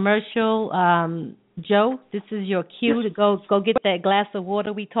brief commercial. Joe, this is your cue to go get that glass of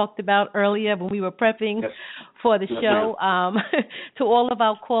water we talked about earlier when we were prepping for the show. To all of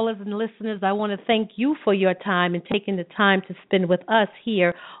our callers and listeners, I want to thank you for your time and taking the time to spend with us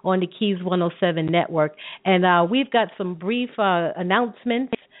here on the Keys 107 network. And we've got some brief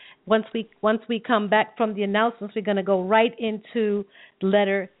announcements. Once we come back from the announcements, we're going to go right into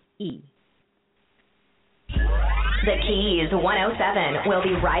letter E. The Keys 107. We'll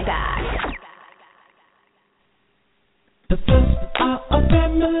be right back. The first are a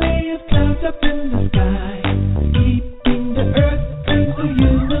family of clouds up in the sky, keeping the earth green so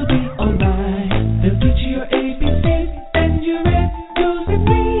you will be alright. They'll teach you your ABCs and your A's, U's and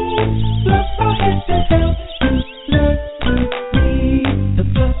V's. Fluff are here to help you learn to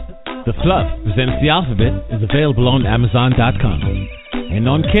read. The Fluff Presents the Alphabet is available on Amazon.com and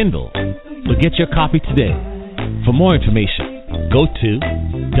on Kindle. So get your copy today. For more information, go to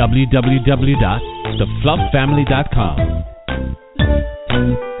www.thefluffamily.com.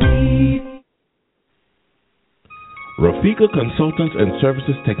 Rafika Consultants and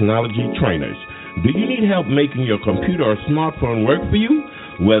Services Technology Trainers. Do you need help making your computer or smartphone work for you?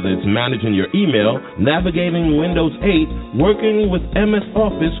 Whether it's managing your email, navigating Windows 8, working with MS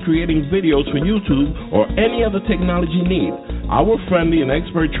Office, creating videos for YouTube, or any other technology need, our friendly and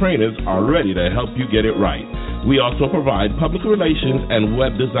expert trainers are ready to help you get it right. We also provide public relations and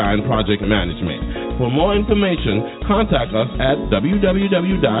web design project management. For more information, contact us at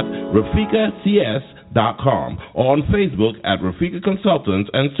www.rafikacs.com or on Facebook at Rafika Consultants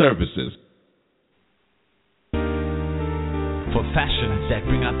and Services. For fashions that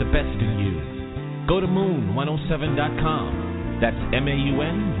bring out the best in you, go to moon107.com. That's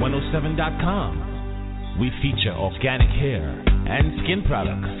MAUN 107.com. We feature organic hair and skin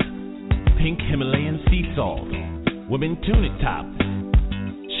products, pink Himalayan sea salt, women tunic tops,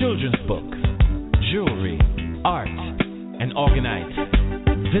 children's books, jewelry, art, and organite.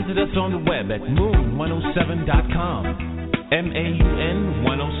 Visit us on the web at moon107.com, MAUN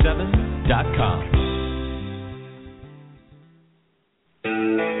 107.com.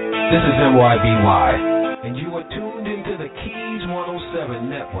 This is MYBY, and you are tuned into the Keys 107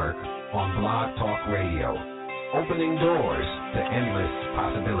 network on Blog Talk Radio, opening doors to endless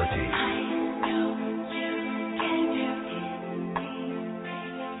possibilities.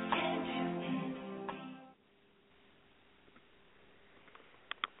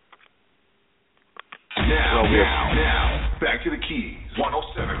 Now, back to the Keys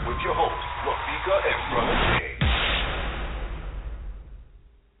 107 with your hosts, Rafika and Brother J.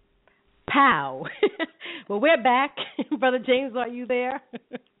 Pow. Well, we're back. Brother James, are you there?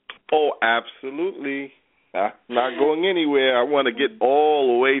 Oh, absolutely. I'm not going anywhere. I want to get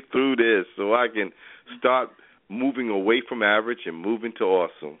all the way through this so I can start moving away from average and moving to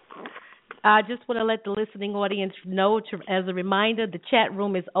awesome. I just want to let the listening audience know, as a reminder, the chat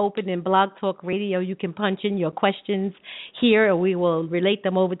room is open in Blog Talk Radio. You can punch in your questions here, and we will relate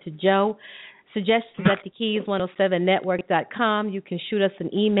them over to Joe. Suggestions at TheKeys107network.com. You can shoot us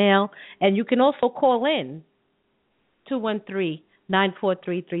an email, and you can also call in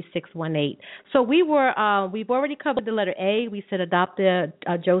 213-943-3618. So we've already covered the letter A. We said adopt.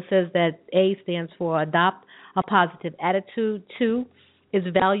 Joe says that A stands for adopt a positive attitude. 2 is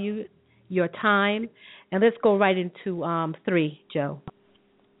value your time, and let's go right into 3, Joe.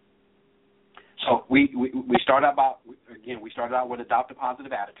 So we started out with adopt a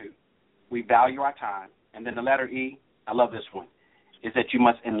positive attitude. We value our time, and then the letter E. I love this one. Is that you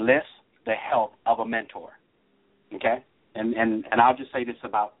must enlist the help of a mentor. Okay, and I'll just say this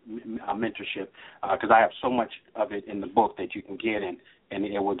about mentorship because I have so much of it in the book that you can get in, and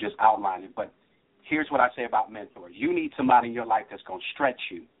it will just outline it. But here's what I say about mentors: you need somebody in your life that's going to stretch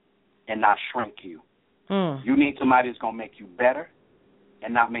you and not shrink you. You need somebody that's going to make you better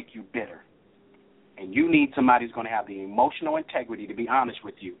and not make you bitter. And you need somebody who's going to have the emotional integrity to be honest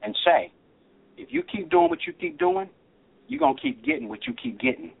with you and say, if you keep doing what you keep doing, you're going to keep getting what you keep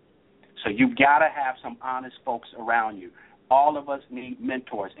getting. So you've got to have some honest folks around you. All of us need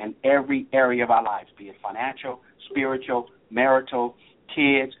mentors in every area of our lives, be it financial, spiritual, marital,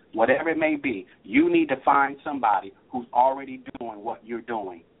 kids, whatever it may be. You need to find somebody who's already doing what you're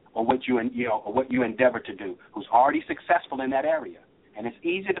doing or what you endeavor to do, who's already successful in that area. And it's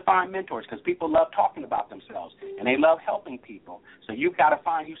easy to find mentors because people love talking about themselves and they love helping people. So you've got to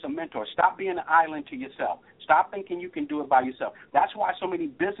find you some mentors. Stop being an island to yourself. Stop thinking you can do it by yourself. That's why so many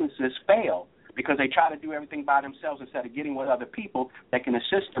businesses fail, because they try to do everything by themselves instead of getting with other people that can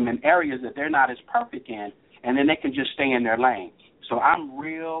assist them in areas that they're not as perfect in, and then they can just stay in their lane. So I'm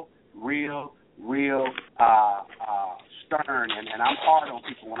real stern, and I'm hard on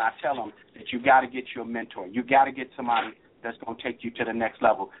people when I tell them that you got to get you a mentor. You got to get somebody that's going to take you to the next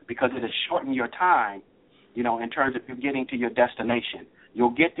level, because it has shortened your time, in terms of you getting to your destination.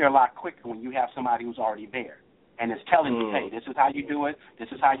 You'll get there a lot quicker when you have somebody who's already there and is telling you, hey, this is how you do it, this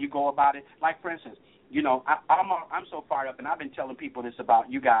is how you go about it. Like, for instance, I'm so fired up, and I've been telling people this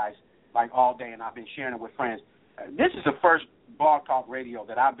about you guys, like, all day, and I've been sharing it with friends. This is the first Blog Talk Radio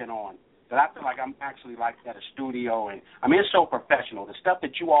that I've been on that I feel like I'm actually like at a studio, and I mean, it's so professional. The stuff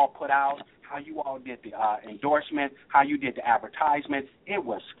that you all put out, how you all did the endorsement, how you did the advertisement, it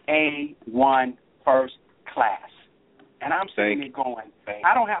was A1 first class. And I'm sitting here going,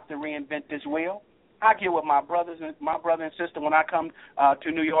 I don't have to reinvent this wheel. I get with my brother and sister when I come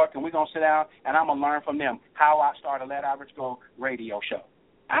to New York, and we're going to sit down, and I'm going to learn from them how I start a Let Average Go radio show.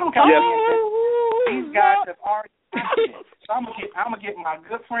 I don't have to reinvent. These guys have already done it. So I'm gonna get my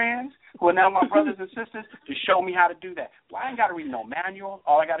good friends, who are now my brothers and sisters, to show me how to do that. Well, I ain't got to read no manual.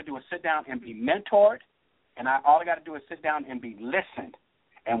 All I got to do is sit down and be mentored, and all I got to do is sit down and be listened.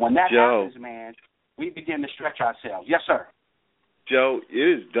 And when that happens, man, we begin to stretch ourselves. Yes, sir. Joe, it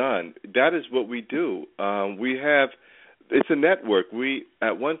is done. That is what we do. It's a network. We,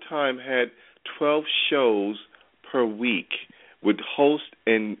 at one time, had 12 shows per week with hosts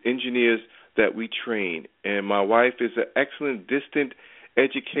and engineers that we train. And my wife is an excellent distant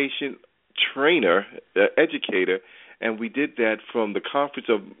education educator, and we did that from the conference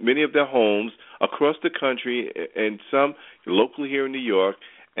of many of their homes across the country and some locally here in New York,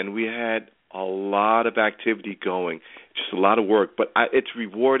 and we had a lot of activity going, just a lot of work. But it's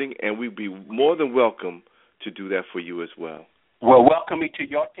rewarding, and we'd be more than welcome to do that for you as well. Well, welcome me to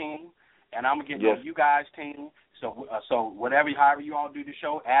your team, and I'm going to get on you guys' team. So however you all do the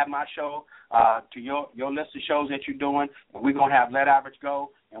show, add my show to your list of shows that you're doing, and we're gonna have Let Average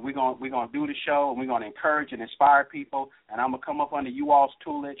Go, and we're gonna do the show, and we're gonna encourage and inspire people, and I'm gonna come up under you all's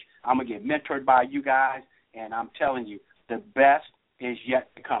tutelage. I'm gonna get mentored by you guys, and I'm telling you, the best is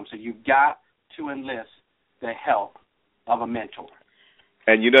yet to come. So you've got to enlist the help of a mentor.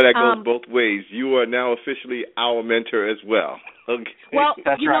 And that goes both ways. You are now officially our mentor as well. Okay. Well,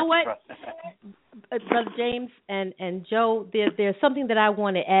 That's you right. know what? Brother James and Joe, there's something that I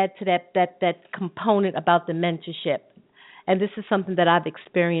want to add to that component about the mentorship, and this is something that I've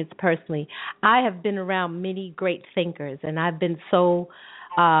experienced personally. I have been around many great thinkers, and I've been so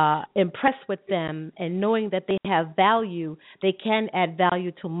impressed with them, and knowing that they have value, they can add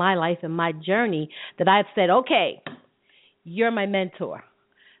value to my life and my journey, that I've said, okay, you're my mentor.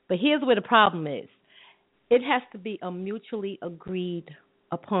 But here's where the problem is. It has to be a mutually agreed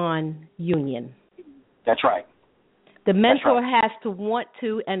upon union. That's right. The mentor has to want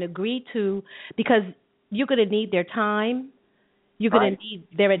to and agree to, because you're going to need their time, you're going to need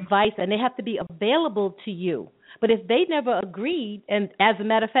their advice, and they have to be available to you. But if they never agreed, and as a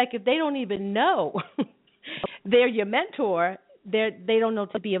matter of fact, if they don't even know they're your mentor, they don't know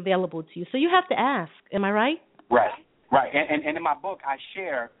to be available to you. So you have to ask. Am I right? Right. And in my book, I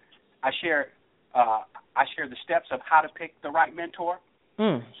share the steps of how to pick the right mentor.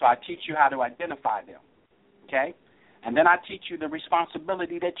 So I teach you how to identify them, okay? And then I teach you the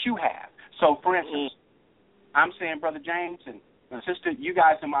responsibility that you have. So, for instance, I'm saying, Brother James and Sister, you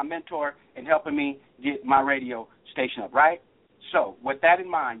guys are my mentor in helping me get my radio station up, right? So with that in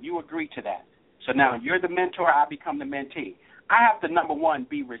mind, you agree to that. So now you're the mentor, I become the mentee. I have to, number one,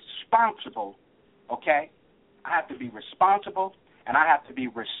 be responsible, okay? I have to be responsible, and I have to be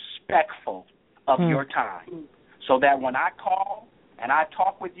respectful of your time, so that when I call and I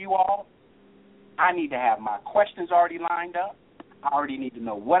talk with you all, I need to have my questions already lined up. I already need to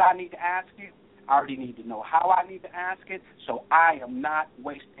know what I need to ask you. I already need to know how I need to ask it, so I am not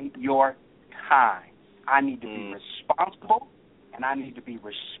wasting your time. I need to be responsible, and I need to be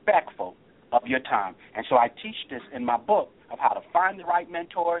respectful of your time. And so I teach this in my book of how to find the right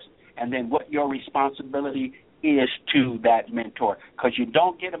mentors, and then what your responsibility is to that mentor, because you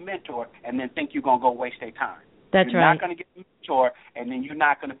don't get a mentor and then think you're going to go waste their time. You're not going to get a mentor, and then you're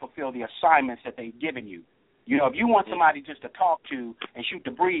not going to fulfill the assignments that they've given you. You know, if you want somebody just to talk to and shoot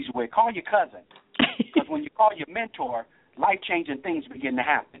the breeze with, call your cousin, because when you call your mentor, life-changing things begin to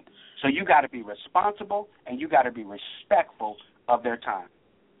happen. So you got to be responsible, and you got to be respectful of their time.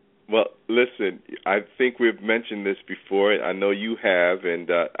 Well, listen, I think we've mentioned this before. I know you have, and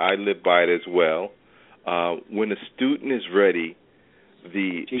I live by it as well. When a student is ready,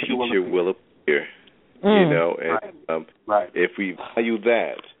 the teacher will appear. You know, and if we value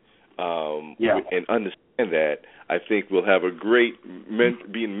that and understand that, I think we'll have a great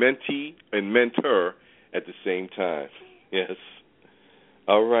being mentee and mentor at the same time. Yes.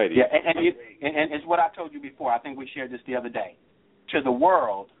 All righty. Yeah, and it's what I told you before. I think we shared this the other day. To the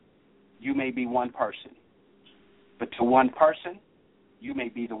world, you may be one person, but to one person, you may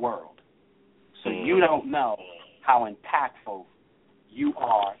be the world. So you don't know how impactful you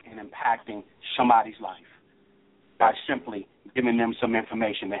are in impacting somebody's life by simply giving them some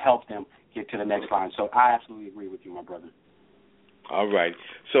information to help them get to the next line. So I absolutely agree with you, my brother. All right.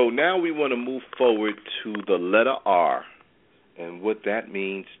 So now we want to move forward to the letter R and what that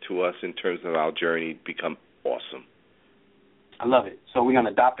means to us in terms of our journey to become awesome. I love it. So we're going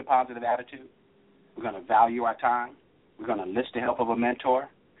to adopt a positive attitude. We're going to value our time. We're going to enlist the help of a mentor.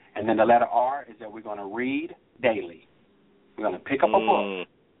 And then the letter R is that we're going to read daily. We're going to pick up a book,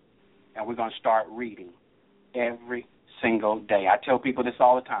 and we're going to start reading every single day. I tell people this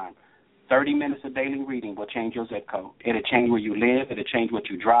all the time. 30 minutes of daily reading will change your zip code. It'll change where you live. It'll change what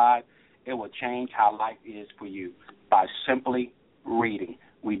you drive. It will change how life is for you by simply reading.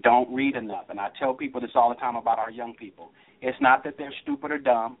 We don't read enough, and I tell people this all the time about our young people. It's not that they're stupid or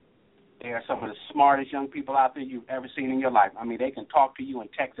dumb. They are some of the smartest young people out there you've ever seen in your life. I mean, they can talk to you and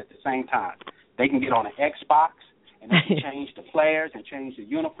text at the same time. They can get on an Xbox, and they can change the players and change the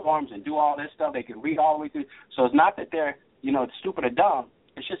uniforms and do all this stuff. They can read all the way through. So it's not that they're, stupid or dumb.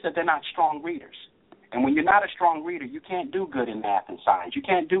 It's just that they're not strong readers. And when you're not a strong reader, you can't do good in math and science. You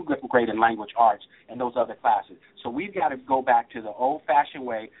can't do great in language arts and those other classes. So we've got to go back to the old-fashioned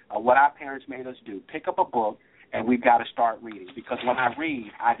way of what our parents made us do. Pick up a book, and we've got to start reading. Because when I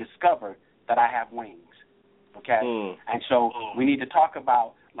read, I discover that I have wings, okay? And so we need to talk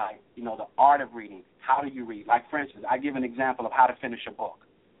about, the art of reading. How do you read? Like, for instance, I give an example of how to finish a book.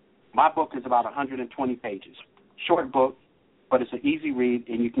 My book is about 120 pages. Short book, but it's an easy read,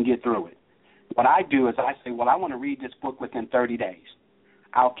 and you can get through it. What I do is I say, I want to read this book within 30 days.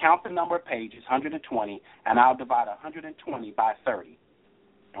 I'll count the number of pages, 120, and I'll divide 120 by 30.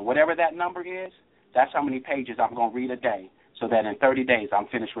 And whatever that number is, that's how many pages I'm going to read a day, so that in 30 days I'm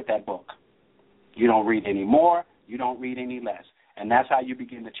finished with that book. You don't read any more, you don't read any less. And that's how you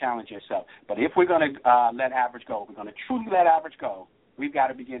begin to challenge yourself. But if we're going to let average go, we're going to truly let average go, we've got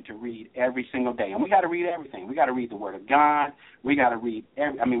to begin to read every single day. And we got to read everything. We got to read the Word of God. We got to read,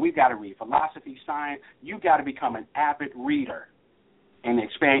 we've got to read philosophy, science. You've got to become an avid reader and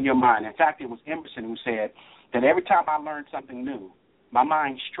expand your mind. In fact, it was Emerson who said that every time I learn something new, my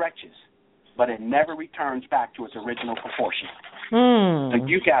mind stretches, but it never returns back to its original proportion. So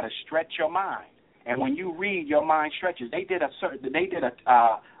you got to stretch your mind. And when you read, your mind stretches. They did a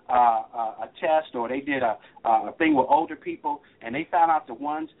test, or they did a thing with older people, and they found out the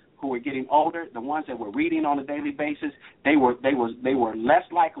ones who were getting older, the ones that were reading on a daily basis, they were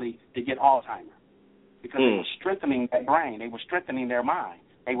less likely to get Alzheimer's because they were strengthening their brain. They were strengthening their mind.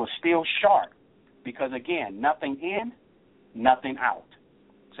 They were still sharp because, again, nothing in, nothing out.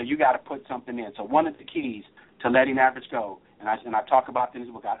 So you got to put something in. So one of the keys to letting average go, and I talk about this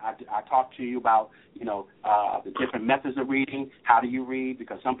book. I talk to you about, the different methods of reading. How do you read?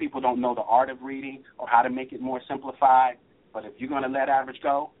 Because some people don't know the art of reading or how to make it more simplified. But if you're going to let average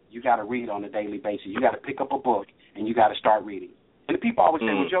go, you got to read on a daily basis. You got to pick up a book, and you got to start reading. And the people always say,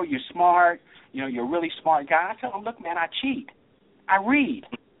 well, Joe, you're smart. You're a really smart guy. I tell them, look, man, I cheat. I read.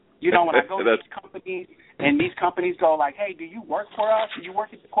 When I go to these companies, and these companies go like, hey, do you work for us? Do you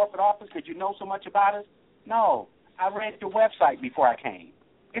work at the corporate office because you know so much about us? No. I read your website before I came.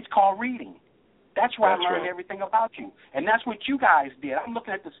 It's called reading. That's where I learned everything about you. And that's what you guys did. I'm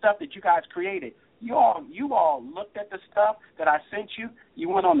looking at the stuff that you guys created. You all looked at the stuff that I sent you. You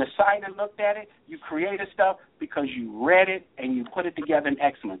went on the site and looked at it. You created stuff because you read it and you put it together in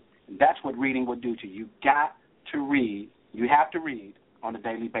excellence. And that's what reading will do to you. You got to read. You have to read on a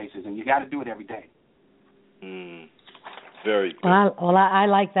daily basis, and you got to do it every day. Very good. Well, I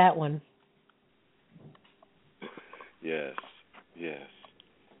like that one. Yes.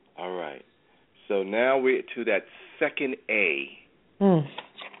 All right. So now we're to that second A.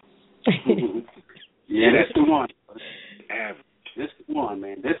 Yeah, that's the one. Average. This the one,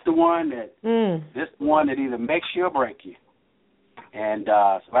 man. This the one that either makes you or break you. And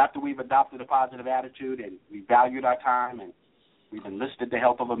so after we've adopted a positive attitude and we valued our time and we've enlisted the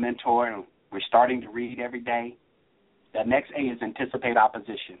help of a mentor and we're starting to read every day, that next A is anticipate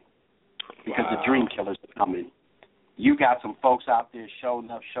opposition because the dream killers are coming. You got some folks out there showing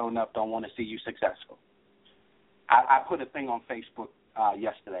up, don't want to see you successful. I put a thing on Facebook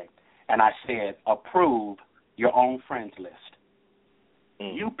yesterday, and I said, approve your own friends list.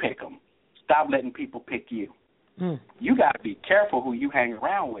 You pick them. Stop letting people pick you. You got to be careful who you hang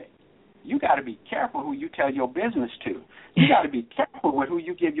around with. You got to be careful who you tell your business to. You got to be careful with who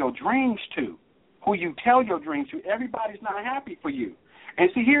you give your dreams to, who you tell your dreams to. Everybody's not happy for you. And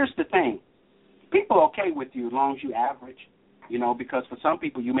see, here's the thing. People are okay with you as long as you average, you know, because for some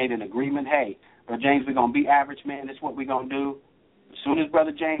people you made an agreement, hey, Brother James, we're going to be average, man. This is what we're going to do. As soon as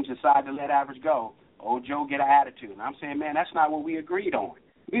Brother James decides to let average go, old Joe get an attitude. And I'm saying, man, that's not what we agreed on.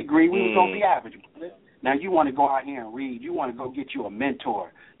 We agreed we were going to be average. Now you want to go out here and read. You want to go get you a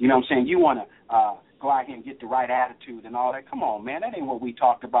mentor. You know what I'm saying? You want to go out here and get the right attitude and all that. Come on, man. That ain't what we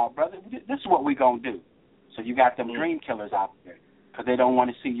talked about, brother. This is what we're going to do. So you got them dream killers out there because they don't want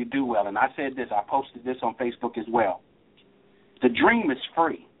to see you do well. And I said this. I posted this on Facebook as well. The dream is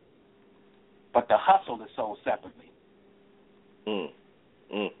free, but the hustle is sold separately. The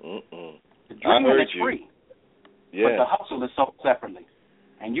dream is free, but the hustle is sold separately.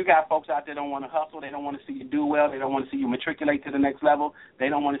 And you got folks out there that don't want to hustle. They don't want to see you do well. They don't want to see you matriculate to the next level. They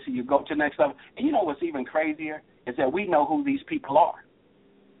don't want to see you go to the next level. And you know what's even crazier is that we know who these people are.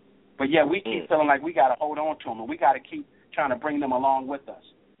 But yet we keep feeling like we got to hold on to them and we got to keep trying to bring them along with us.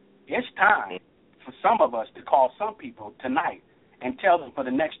 It's time for some of us to call some people tonight and tell them for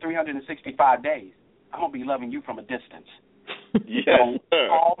the next 365 days, I'm going to be loving you from a distance. Don't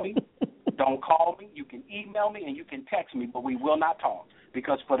call me. Don't call me. You can email me and you can text me, but we will not talk.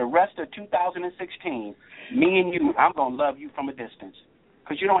 Because for the rest of 2016, me and you, I'm going to love you from a distance.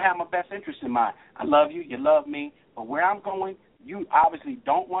 Because you don't have my best interest in mind. I love you. You love me. But where I'm going, you obviously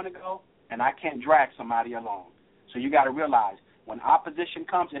don't want to go, and I can't drag somebody along. So you got to realize when opposition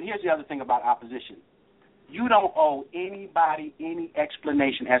comes, and here's the other thing about opposition. You don't owe anybody any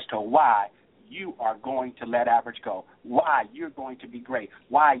explanation as to why you are going to let average go, why you're going to be great,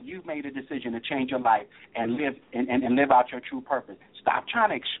 why you've made a decision to change your life and live and live out your true purpose. Stop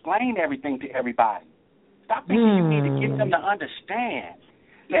trying to explain everything to everybody. Stop thinking you need to get them to understand.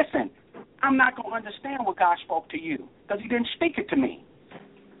 Listen, I'm not going to understand what God spoke to you because he didn't speak it to me.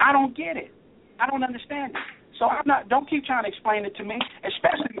 I don't get it. I don't understand it. So don't keep trying to explain it to me,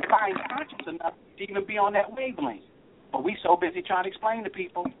 especially if I ain't conscious enough to even be on that wavelength. But we so busy trying to explain to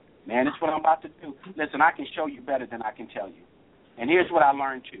people. Man, that's what I'm about to do. Listen, I can show you better than I can tell you. And here's what I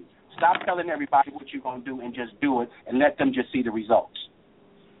learned, too. Stop telling everybody what you're going to do and just do it and let them just see the results.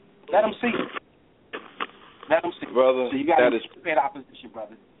 Let them see it. Let them see it. Brother, so you got to anticipate opposition,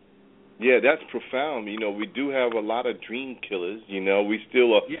 brother. Yeah, that's profound. You know, we do have a lot of dream killers. You know, we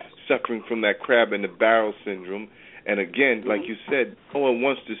still are suffering from that crab in the barrel syndrome. And, again, like you said, no one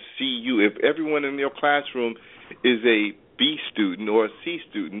wants to see you. If everyone in your classroom is a B student or a C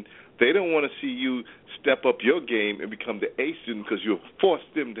student, they don't want to see you step up your game and become the A student because you'll force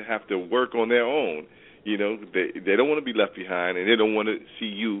them to have to work on their own. You know, they don't want to be left behind, and they don't want to see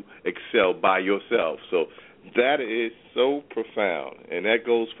you excel by yourself. So that is so profound, and that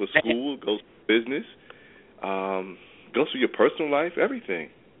goes for school, goes for business, goes for your personal life, everything.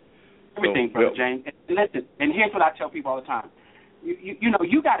 Everything, Brother James. And listen, and here's what I tell people all the time. You know,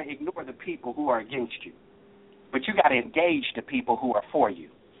 you got to ignore the people who are against you. But you got to engage the people who are for you.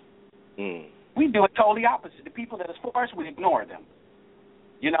 We do it totally opposite. The people that are for us, we ignore them.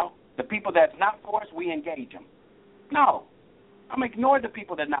 You know, the people that's not for us, we engage them. No, I'm going to ignore the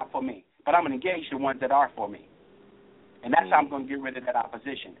people that are not for me, but I'm going to engage the ones that are for me. And that's how I'm going to get rid of that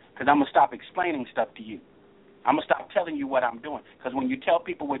opposition, because I'm going to stop explaining stuff to you. I'm going to stop telling you what I'm doing, because when you tell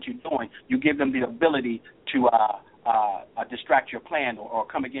people what you're doing, you give them the ability to distract your plan or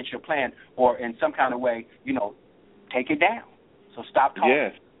come against your plan or in some kind of way, you know, take it down. So stop talking.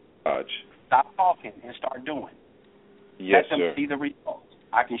 Yes, Raj. Stop talking and start doing. Yes, Let them see the results.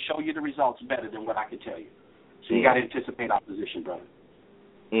 I can show you the results better than what I can tell you. So you got to anticipate opposition, brother.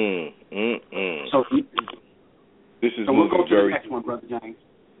 So this is we'll go to the next one, Brother James.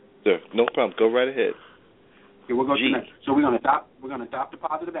 Sir, no problem. Go right ahead. Okay, we'll go to the next. So we're going to adopt a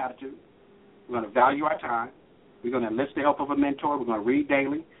positive attitude. We're going to value our time. We're going to enlist the help of a mentor. We're going to read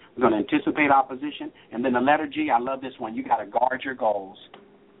daily. We're going to anticipate opposition. And then the letter G, I love this one. You got to guard your goals.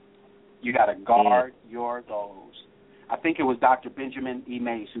 You got to guard your goals. I think it was Dr. Benjamin E.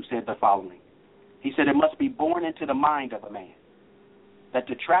 Mays who said the following. He said, it must be born into the mind of a man that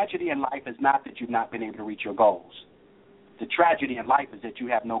the tragedy in life is not that you've not been able to reach your goals. The tragedy in life is that you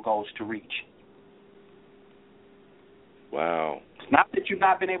have no goals to reach. Wow. It's not that you've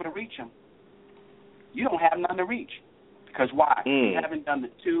not been able to reach them. You don't have none to reach. Because why? You haven't done the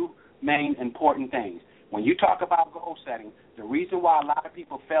two main important things. When you talk about goal setting, the reason why a lot of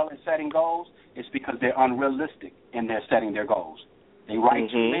people fail at setting goals is because they're unrealistic in their setting their goals. They write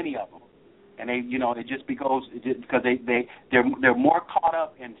too many of them, and it just because they're more caught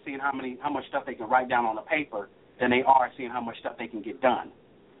up in seeing how much stuff they can write down on the paper than they are seeing how much stuff they can get done.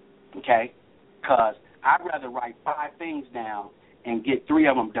 Okay, because I'd rather write 5 things down and get 3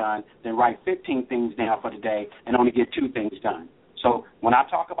 of them done than write 15 things down for the day and only get 2 things done. So when I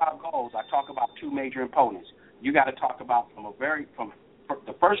talk about goals, I talk about 2 major components. You got to talk about from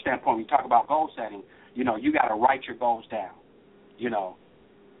the first standpoint. When you talk about goal setting, you got to write your goals down.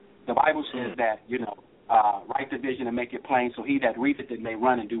 The Bible says that write the vision and make it plain, so he that readeth it may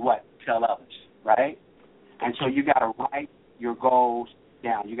run and do what? Tell others, right? And so you got to write your goals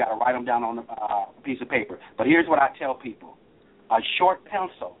down. You got to write them down on a piece of paper. But here's what I tell people: a short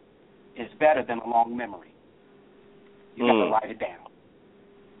pencil is better than a long memory. You got to write it down.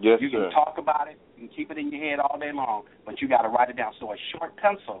 Yes, you can talk about it, you can keep it in your head all day long, but you got to write it down. So a short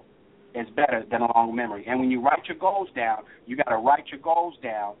pencil is better than a long memory. And when you write your goals down, you got to write your goals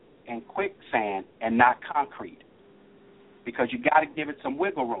down in quicksand and not concrete, because you got to give it some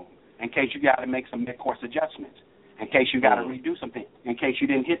wiggle room in case you got to make some mid-course adjustments, in case you got to redo something, in case you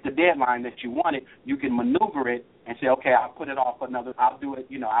didn't hit the deadline that you wanted. You can maneuver it and say, okay, I'll put it off another. I'll do it.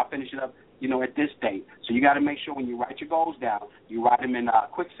 I'll finish it up. At this date. So you got to make sure when you write your goals down, you write them in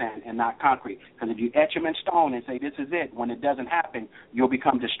quicksand and not concrete. Because if you etch them in stone and say this is it, when it doesn't happen, you'll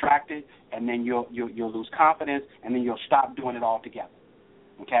become distracted, and then you'll lose confidence, and then you'll stop doing it altogether.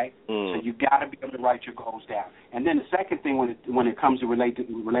 Okay? So you got to be able to write your goals down. And then the second thing when it comes to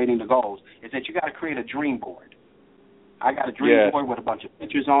relating to goals is that you got to create a dream board. I got a dream board with a bunch of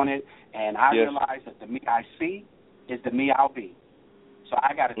pictures on it, and I realized that the me I see is the me I'll be. So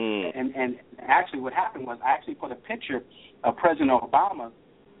I got to, and actually what happened was I actually put a picture of President Obama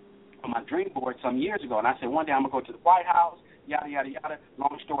on my dream board some years ago, and I said one day I'm going to go to the White House, yada, yada, yada.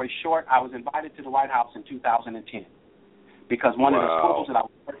 Long story short, I was invited to the White House in 2010 because one of the schools that I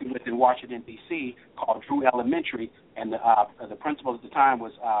was working with in Washington, D.C., called Drew Elementary, and the principal at the time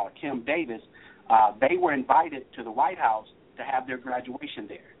was Kim Davis, they were invited to the White House to have their graduation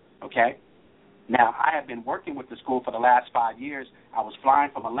there, okay? Now, I have been working with the school for the last 5 years. I was flying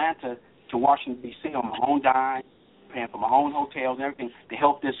from Atlanta to Washington, D.C. on my own dime, paying for my own hotels and everything to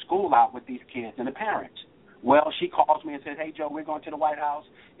help this school out with these kids and the parents. Well, she calls me and says, hey, Joe, we're going to the White House,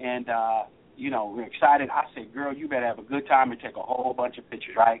 and, we're excited. I said, girl, you better have a good time and take a whole bunch of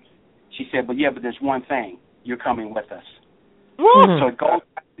pictures, right? She said, but there's one thing. You're coming with us. So it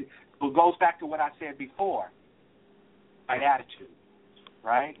goes back to what I said before, right attitude,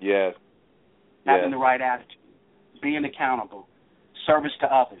 right? Yes. Having the right attitude, being accountable, service to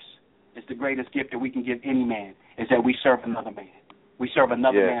others is the greatest gift that we can give any man, is that we serve another man. We serve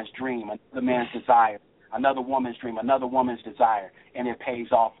another man's dream, another man's desire, another woman's dream, another woman's desire, and it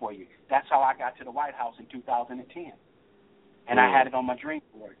pays off for you. That's how I got to the White House in 2010. And I had it on my dream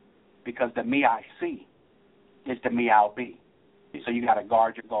board because the me I see is the me I'll be. So you got to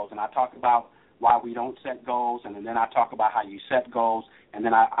guard your goals. And I talk about why we don't set goals, and then I talk about how you set goals, and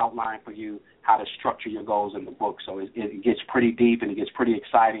then I outline for you how to structure your goals in the book. So it gets pretty deep and it gets pretty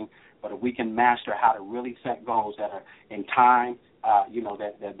exciting. But if we can master how to really set goals that are in time,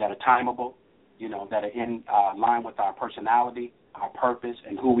 that are timeable, that are in line with our personality, our purpose,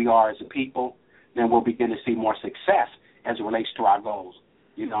 and who we are as a people, then we'll begin to see more success as it relates to our goals.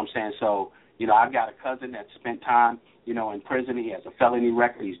 You know what I'm saying? So, I've got a cousin that spent time, in prison. He has a felony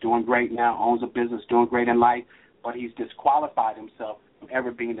record. He's doing great now, owns a business, doing great in life, but he's disqualified himself from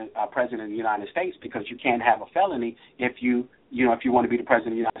ever being the president of the United States because you can't have a felony if you want to be the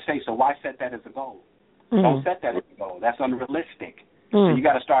president of the United States. So why set that as a goal? Don't set that as a goal. That's unrealistic. So you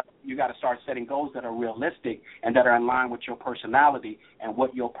got to start setting goals that are realistic and that are in line with your personality and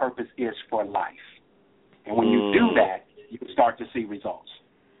what your purpose is for life. And when you do that, you can start to see results.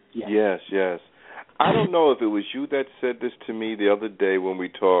 Yes. I don't know if it was you that said this to me the other day when we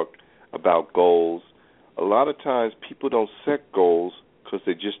talked about goals. A lot of times people don't set goals because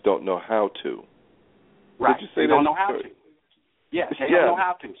they just don't know how to. Right. Did you say they don't know how to. Yeah, they don't know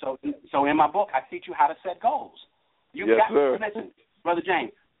how to. So in my book, I teach you how to set goals. Listen, Brother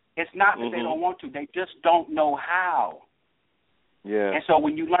James, it's not that they don't want to. They just don't know how. Yeah. And so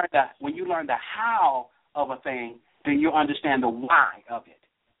when you learn the how of a thing, then you understand the why of it.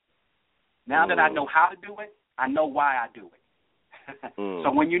 Now that I know how to do it, I know why I do it.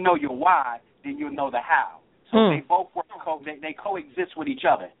 So when you know your why, then you'll know the how. So they both work. They coexist with each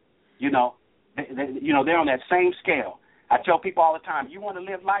other. They're on that same scale. I tell people all the time, you want to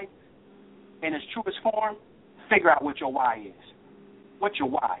live life in its truest form, figure out what your why is. What's your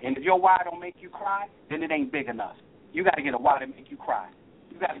why? And if your why don't make you cry, then it ain't big enough. You got to get a why to make you cry.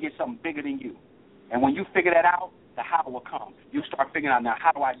 You got to get something bigger than you. And when you figure that out, the how will come. You start figuring out, now,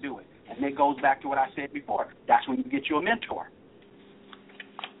 how do I do it? And it goes back to what I said before. That's when you get you a mentor.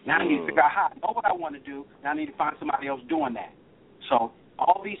 Now I need to figure out how I know what I want to do. Now I need to find somebody else doing that. So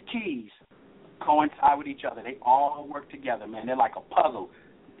all these keys coincide with each other. They all work together, man. They're like a puzzle,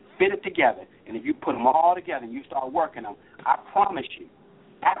 fitted together. And if you put them all together and you start working them, I promise you,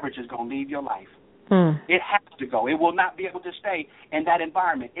 average is going to leave your life. It has to go. It will not be able to stay in that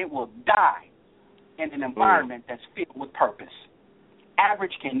environment. It will die in an environment that's filled with purpose.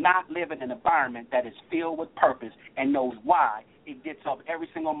 Average cannot live in an environment that is filled with purpose and knows why it gets up every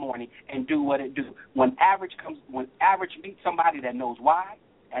single morning and do what it do. When average meets somebody that knows why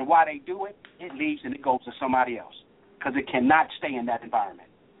and why they do it, it leaves and it goes to somebody else because it cannot stay in that environment.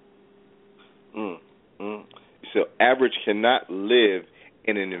 So average cannot live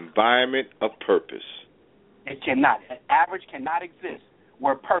in an environment of purpose. It cannot. Average cannot exist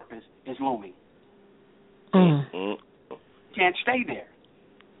where purpose is looming. Can't stay there.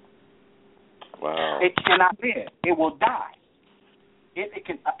 Wow. It cannot live. It will die.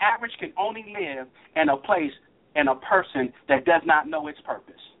 Average can only live in a place, in a person that does not know its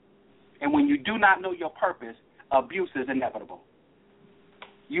purpose. And when you do not know your purpose, abuse is inevitable.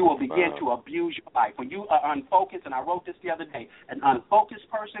 You will begin to abuse your life. When you are unfocused, and I wrote this the other day, an unfocused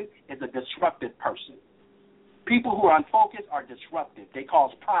person is a disruptive person. People who are unfocused are disruptive. They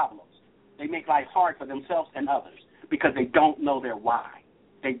cause problems. They make life hard for themselves and others because they don't know their why.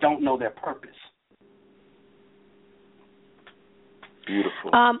 They don't know their purpose.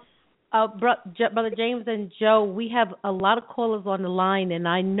 Beautiful. Brother James and Joe, we have a lot of callers on the line, and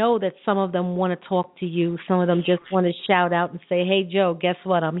I know that some of them want to talk to you. Some of them just want to shout out and say, hey, Joe, guess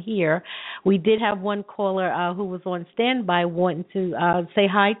what? I'm here. We did have one caller who was on standby wanting to say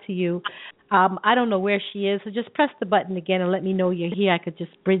hi to you. I don't know where she is, so just press the button again and let me know you're here. I could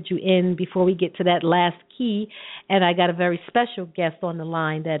just bridge you in before we get to that last key. And I got a very special guest on the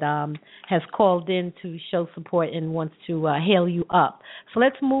line that has called in to show support and wants to hail you up. So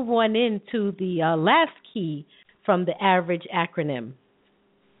let's move on into the last key from the average acronym.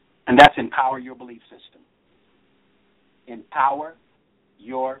 And that's empower your belief system. Empower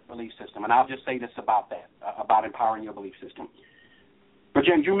your belief system. And I'll just say this about that, about empowering your belief system. But,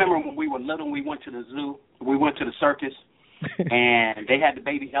 Jim, do you remember when we were little and we went to the zoo, we went to the circus, and they had the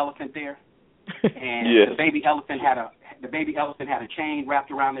baby elephant there? And the baby elephant had a chain wrapped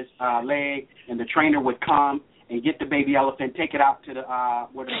around his leg, and the trainer would come and get the baby elephant, take it out to the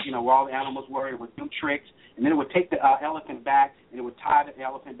where all the animals were. It would do tricks, and then it would take the elephant back, and it would tie the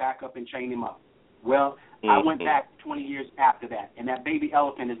elephant back up and chain him up. Well, I went back 20 years after that, and that baby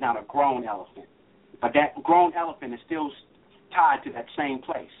elephant is now a grown elephant. But that grown elephant is still tied to that same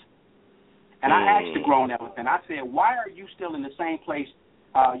place. And I asked the grown elephant, I said, why are you still in the same place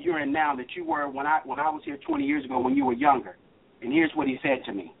you're in now that you were when I was here 20 years ago when you were younger? And here's what he said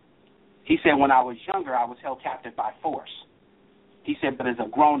to me. He said, when I was younger, I was held captive by force. He said, but as a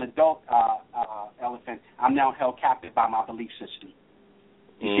grown adult elephant, I'm now held captive by my belief system.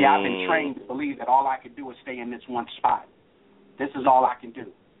 You see, I've been trained to believe that all I can do is stay in this one spot. This is all I can do.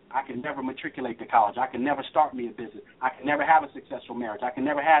 I can never matriculate to college. I can never start me a business. I can never have a successful marriage. I can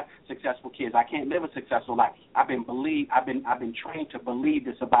never have successful kids. I can't live a successful life. I've been trained to believe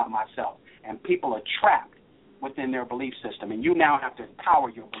this about myself. And people are trapped within their belief system. And you now have to empower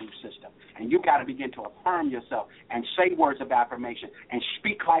your belief system. And you've got to begin to affirm yourself and say words of affirmation and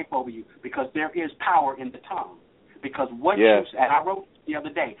speak life over you because there is power in the tongue. Because what you said, I wrote the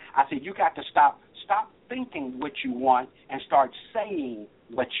other day, I said you got to stop thinking what you want and start saying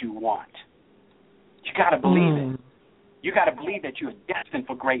what you want. You got to believe it. You got to believe that you're destined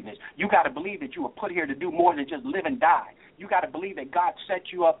for greatness. You got to believe that you were put here to do more than just live and die. You got to believe that God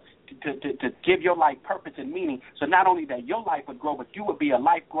set you up to give your life purpose and meaning. So not only that your life would grow, but you would be a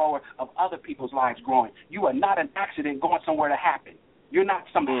life grower of other people's lives growing. You are not an accident going somewhere to happen. You're not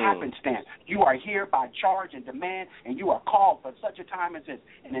some happenstance. You are here by charge and demand, and you are called for such a time as this.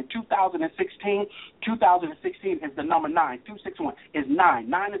 And in 2016 is the number 9. 261 is 9.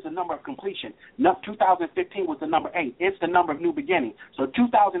 9 is the number of completion. 2015 was the number 8. It's the number of new beginning. So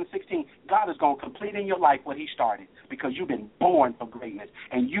 2016, God is going to complete in your life what he started because you've been born for greatness,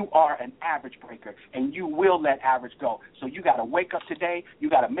 and you are an average breaker, and you will let average go. So you got to wake up today. You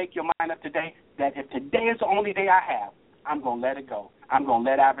got to make your mind up today that if today is the only day I have, I'm going to let it go. I'm going to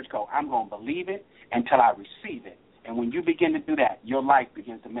let average go. I'm going to believe it until I receive it. And when you begin to do that, your life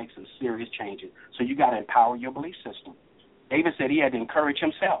begins to make some serious changes. So you got to empower your belief system. David said he had to encourage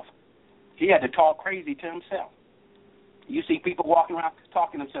himself. He had to talk crazy to himself. You see people walking around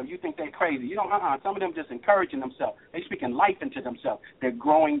talking to themselves. You think they're crazy. You don't. Some of them just encouraging themselves. They're speaking life into themselves. They're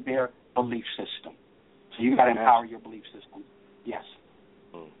growing their belief system. So you got to empower your belief system. Yes.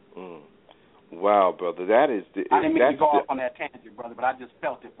 Wow, brother, that is. I didn't mean to go off on that tangent, brother, but I just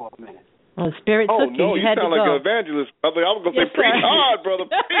felt it for a minute. Well, Spirit took you. No, you had sound to like go. an evangelist, brother. I was going to say, preach hard, brother,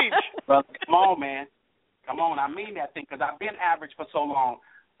 preach. Brother, come on, man. Come on. I mean that thing because I've been average for so long.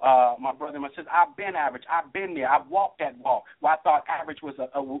 My brother and my sister, I've been average. I've been there. I've walked that walk where I thought average was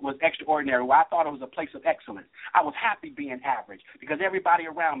extraordinary, where I thought it was a place of excellence. I was happy being average because everybody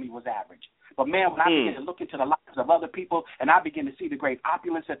around me was average. But, man, when I began to look into the lives of other people and I began to see the great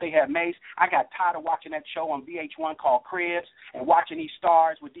opulence that they had made, I got tired of watching that show on VH1 called Cribs and watching these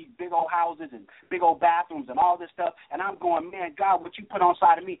stars with these big old houses and big old bathrooms and all this stuff. And I'm going, man, God, what you put on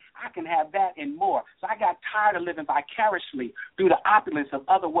side of me, I can have that and more. So I got tired of living vicariously through the opulence of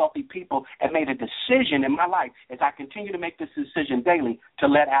other wealthy people and made a decision in my life as I continue to make this decision daily to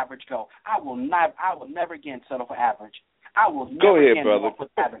let average go. I will never again settle for average. I will never again walk with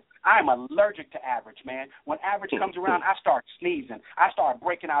average. I am allergic to average, man. When average comes around, I start sneezing. I start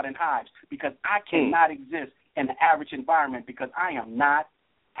breaking out in hives because I cannot exist in the average environment because I am not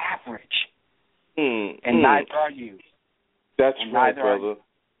average. And neither are you. That's right, brother.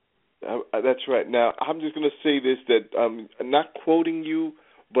 That's right. Now, I'm just going to say this, that I'm not quoting you,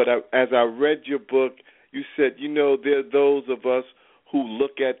 but as I read your book, you said, there are those of us who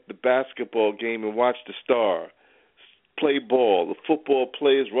look at the basketball game and watch the star play ball. The football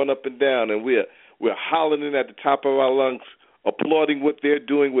players run up and down, and we're hollering at the top of our lungs, applauding what they're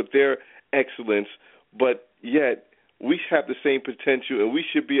doing with their excellence, but yet we have the same potential, and we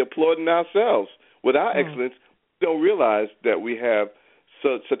should be applauding ourselves with our excellence. We don't realize that we have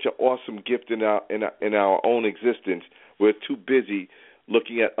such an awesome gift in our own existence. We're too busy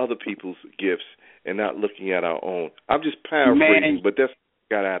looking at other people's gifts and not looking at our own. I'm just paraphrasing, but that's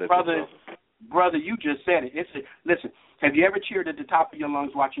what I got out of it. Brother, you just said it. Listen, have you ever cheered at the top of your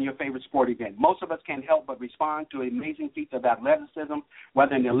lungs watching your favorite sport event? Most of us can't help but respond to amazing feats of athleticism,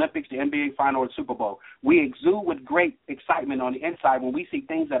 whether in the Olympics, the NBA final, or the Super Bowl. We exude with great excitement on the inside when we see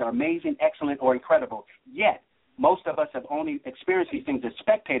things that are amazing, excellent, or incredible. Yet, most of us have only experienced these things as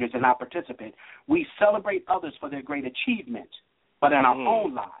spectators and not participants. We celebrate others for their great achievements, but in our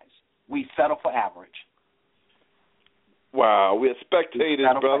own lives, we settle for average. Wow, we're spectators,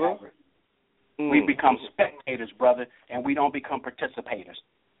 brother. We become spectators, brother, and we don't become participators.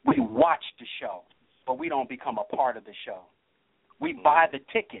 We watch the show, but we don't become a part of the show. We buy the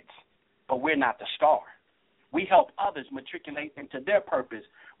tickets, but we're not the star. We help others matriculate into their purpose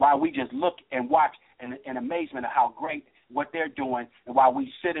while we just look and watch in amazement of how great what they're doing, and while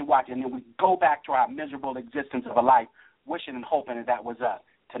we sit and watch, and then we go back to our miserable existence of a life, wishing and hoping that was us.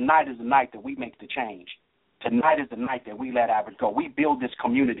 Tonight is the night that we make the change. Tonight is the night that we let average go. We build this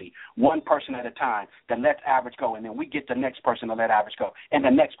community, one person at a time, that lets average go, and then we get the next person to let average go, and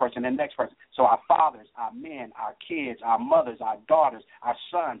the next person, and the next person. So our fathers, our men, our kids, our mothers, our daughters, our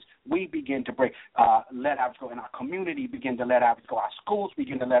sons, we begin to let average go, and our community begin to let average go. Our schools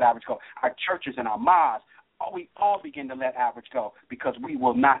begin to let average go. Our churches and our mosques, we all begin to let average go because we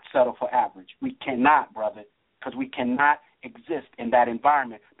will not settle for average. We cannot, brother, because we cannot exist in that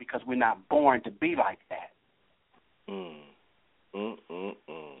environment because we're not born to be like that.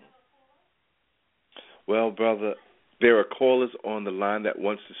 Well, brother, there are callers on the line that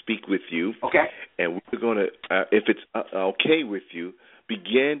wants to speak with you. Okay. And we're going to, if it's okay with you,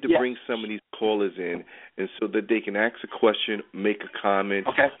 begin to bring some of these callers in, and so that they can ask a question, make a comment,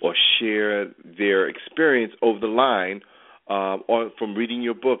 or share their experience over the line or from reading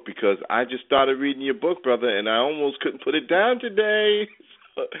your book, because I just started reading your book, brother, and I almost couldn't put it down today.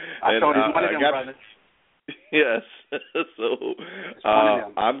 I told you one of them, brother. Yes. So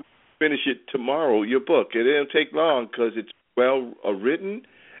I'm finish it tomorrow, your book. It didn't take long because it's well written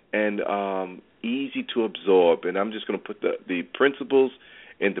and easy to absorb. And I'm just going to put the principles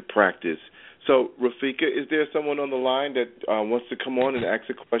into practice. So, Rafika, is there someone on the line that wants to come on and ask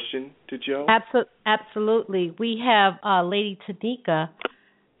a question to Joe? Absolutely. We have Lady Tanika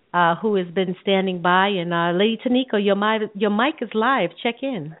who has been standing by. And Lady Tanika, your mic is live. Check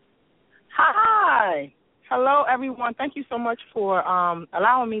in. Hi. Hello, everyone. Thank you so much for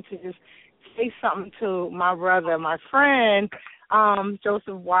allowing me to just say something to my brother, my friend,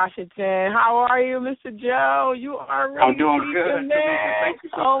 Joseph Washington. How are you, Mr. Joe? You are really I'm doing good. Man. Thank you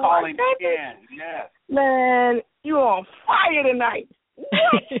for calling again. Yes. Man, you on fire tonight.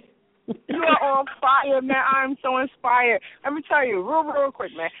 What? You are on fire, man. I'm so inspired. Let me tell you, real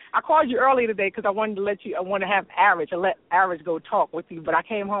quick, man. I called you early today because I wanted to have Average, and let Average go talk with you. But I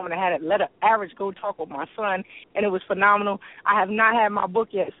came home and I had to let Average go talk with my son, and it was phenomenal. I have not had my book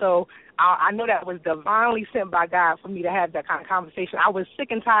yet, so I know that was divinely sent by God for me to have that kind of conversation. I was sick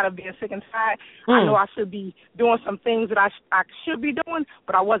and tired of being sick and tired. I know I should be doing some things that I should be doing,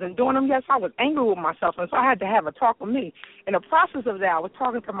 but I wasn't doing them yet, so I was angry with myself, and so I had to have a talk with me. In the process of that, I was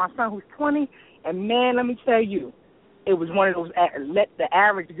talking to my son who's 20, and, man, let me tell you, it was one of those let the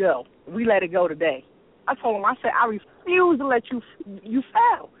average go. We let it go today. I told him, I said, I refuse to let you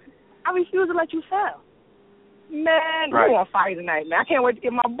fail. I refuse to let you fail. Man, you're on fire tonight, man. I can't wait to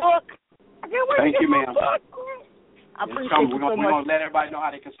get my book. I can't wait to get my book. I appreciate you so much. We're going to let everybody know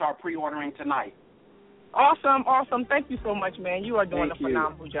how they can start pre-ordering tonight. Awesome. Thank you so much, man. You are doing a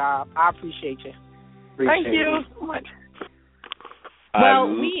phenomenal job. I appreciate you. Thank you so much.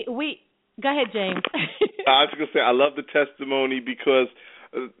 Well, we go ahead, James. I was going to say, I love the testimony because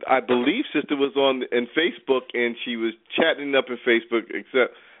I believe Sister was in Facebook, and she was chatting up in Facebook,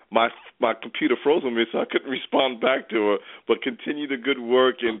 except my computer froze on me, so I couldn't respond back to her. But continue the good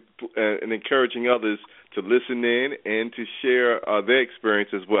work and encouraging others to listen in and to share their experience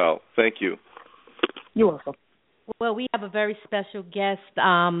as well. Thank you. You're welcome. Well, we have a very special guest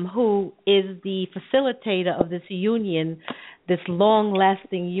who is the facilitator of this union, this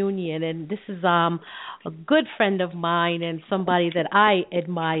long-lasting union. And this is a good friend of mine and somebody that I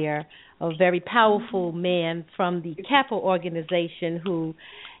admire, a very powerful man from the Kappa organization who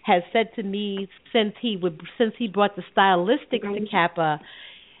has said to me since he brought the stylistics to Kappa,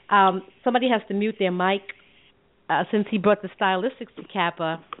 somebody has to mute their mic, since he brought the stylistics to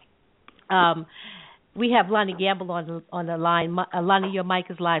Kappa, we have Lonnie Gamble on the line. Lonnie, your mic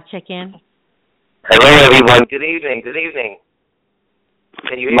is live. Check in. Hello, everyone. Good evening.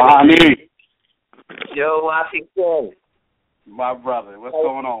 Can you hear me? Lonnie. Joe Washington. My brother. What's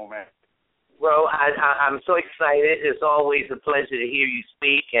going on, man? Well, I'm so excited. It's always a pleasure to hear you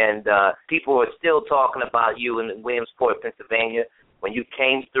speak, and people are still talking about you in Williamsport, Pennsylvania, when you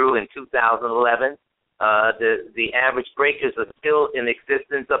came through in 2011. The average breakers are still in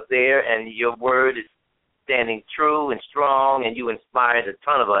existence up there, and your word is standing true and strong, and you inspired a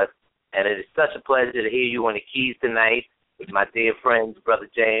ton of us. And it is such a pleasure to hear you on the keys tonight with my dear friends, Brother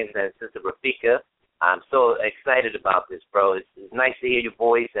James and Sister Rafika. I'm so excited about this, bro. It's nice to hear your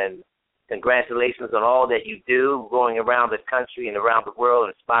voice, and congratulations on all that you do, going around the country and around the world,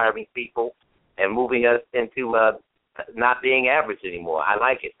 inspiring people and moving us into not being average anymore. I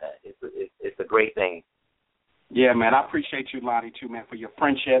like it. It's a great thing. Yeah, man. I appreciate you, Lonnie, too, man, for your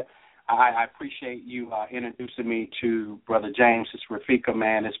friendship. I appreciate you introducing me to Brother James. It's Rafika,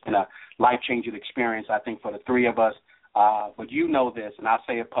 man. It's been a life-changing experience, I think, for the three of us. But you know this, and I'll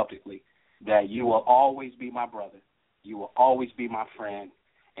say it publicly, that you will always be my brother. You will always be my friend,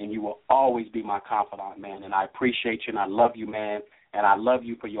 and you will always be my confidant, man. And I appreciate you, and I love you, man. And I love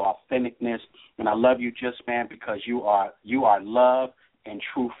you for your authenticness, and I love you just, man, because you are love in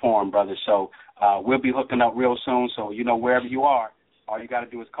true form, brother. So we'll be hooking up real soon. So, wherever you are, all you got to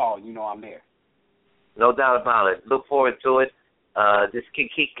do is call. I'm there. No doubt about it. Look forward to it. Just keep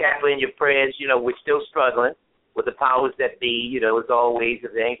Kappa in your prayers. We're still struggling with the powers that be. As always,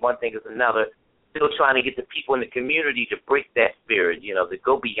 if there ain't one thing, it's another. Still trying to get the people in the community to break that spirit, to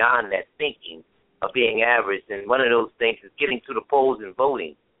go beyond that thinking of being average. And one of those things is getting to the polls and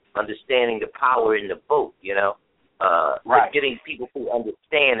voting, understanding the power in the vote, right. Getting people to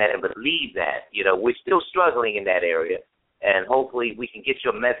understand that and believe that. We're still struggling in that area. And hopefully we can get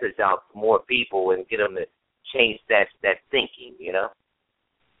your message out to more people and get them to change that thinking,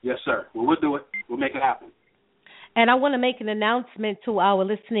 Yes, sir. Well, we'll do it. We'll make it happen. And I want to make an announcement to our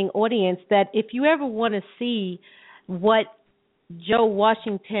listening audience that if you ever want to see what Joe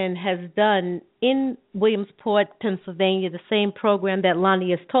Washington has done in Williamsport, Pennsylvania, the same program that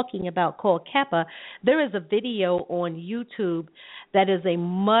Lonnie is talking about called Kappa, there is a video on YouTube that is a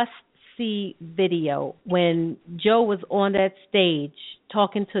must-see video when Joe was on that stage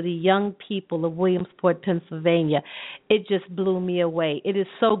talking to the young people of Williamsport, Pennsylvania. It just blew me away. It is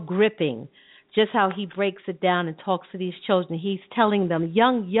so gripping. Just how he breaks it down and talks to these children. He's telling them,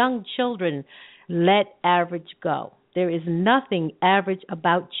 young children, let average go. There is nothing average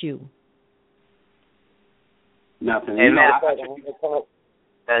about you. Nothing. And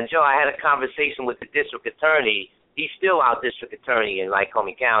Joe, I had a conversation with the district attorney. He's still our district attorney in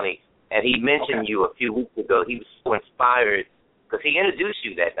Lycoming County, and he mentioned you a few weeks ago. He was so inspired because he introduced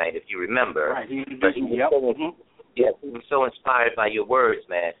you that night, if you remember. Right, he introduced me, yep. Yes, he was so inspired by your words,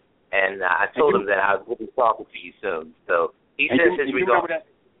 man. And I told him that I will be talking to you soon. So he sends his regards.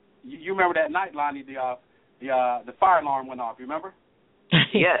 you remember that night, Lonnie? The fire alarm went off. You remember?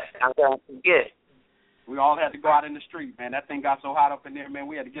 Yes, I'm going to forget. We all had to go out in the street, man. That thing got so hot up in there, man.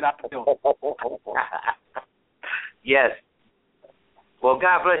 We had to get out the building. Yes. Well,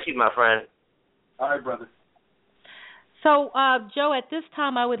 God bless you, my friend. All right, brother. So, Joe, at this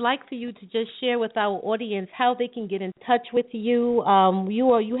time, I would like for you to just share with our audience how they can get in touch with you.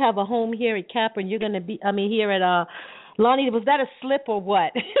 You have a home here at Capper, and you're going to be, here at Lonnie. Was that a slip or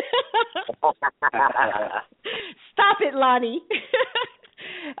what? Stop it, Lonnie.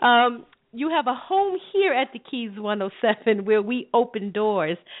 You have a home here at the Keys 107 where we open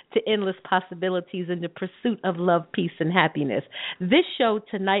doors to endless possibilities in the pursuit of love, peace, and happiness. This show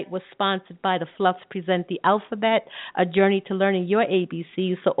tonight was sponsored by the Fluffs Present the Alphabet, a journey to learning your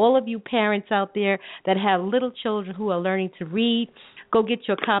ABCs. So all of you parents out there that have little children who are learning to read, go get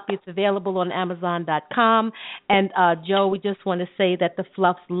your copy. It's available on Amazon.com. And, Joe, we just want to say that the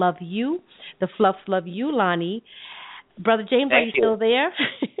Fluffs love you. The Fluffs love you, Lonnie. Brother James, are you still there?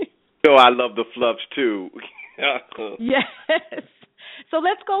 No, I love the Fluffs too. Yes. So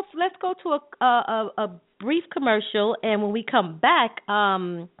let's go to a brief commercial, and when we come back,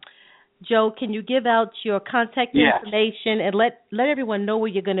 Joe, can you give out your contact information and let everyone know where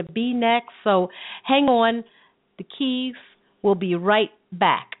you're going to be next? So hang on. The Keys will be right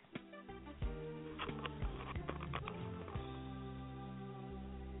back.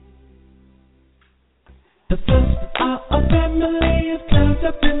 The Fluffs are a family of clouds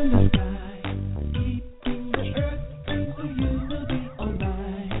up in the sky, keeping the earth clean so you will be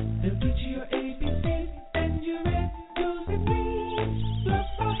alright. They'll teach you your ABCs and your A's and B's.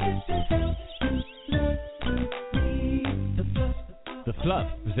 Fluffs are here to help you learn to read. The Fluff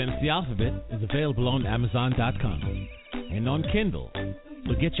Presents the Alphabet is available on Amazon.com and on Kindle.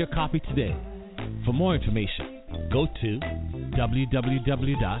 So get your copy today. For more information, go to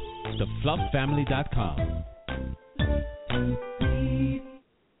www.thefluffamily.com.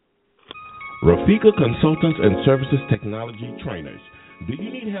 Rafika Consultants and Services Technology Trainers. Do you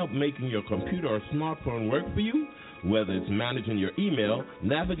need help making your computer or smartphone work for you? Whether it's managing your email,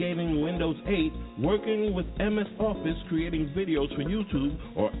 navigating Windows 8, working with MS Office, creating videos for YouTube,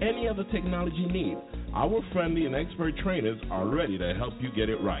 or any other technology need, our friendly and expert trainers are ready to help you get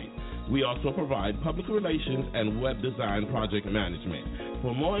it right. We also provide public relations and web design project management.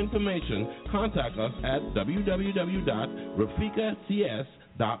 For more information, contact us at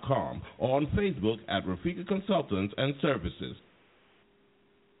www.rafikacs.com or on Facebook at Rafika Consultants and Services.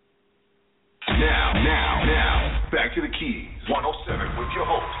 Now, back to the Keys 107 with your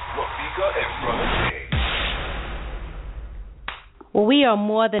hosts, Rafika and Brother J. Well, we are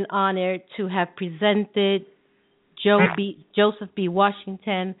more than honored to have presented Joseph B.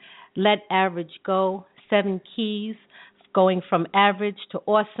 Washington, Let Average Go, 7 keys, going from average to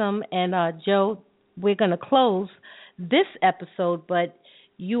awesome. And, Joe, we're going to close this episode, but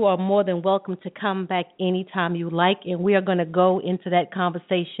you are more than welcome to come back anytime you like, and we are going to go into that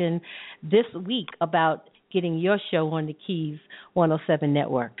conversation this week about getting your show on the Keys 107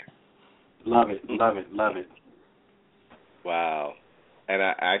 network. Love it, love it, love it. Wow. And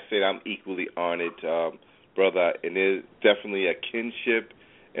I said I'm equally honored, brother, and there's definitely a kinship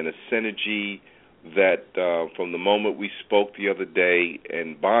and a synergy that from the moment we spoke the other day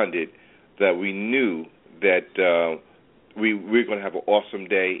and bonded, that we knew that we're going to have an awesome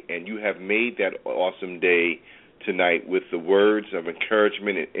day, and you have made that awesome day tonight with the words of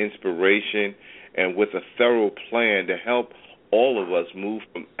encouragement and inspiration and with a thorough plan to help all of us move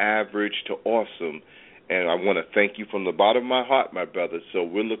from average to awesome. And I want to thank you from the bottom of my heart, my brother. So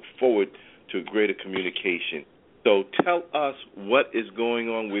we look forward to greater communication. So tell us what is going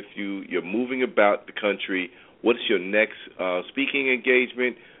on with you. You're moving about the country. What's your next speaking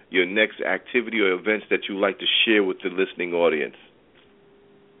engagement, your next activity or events that you'd like to share with the listening audience?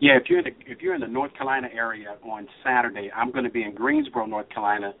 Yeah, if you're in the North Carolina area on Saturday, I'm going to be in Greensboro, North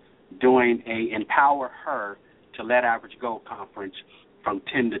Carolina, doing a Empower Her to Let Average Go conference from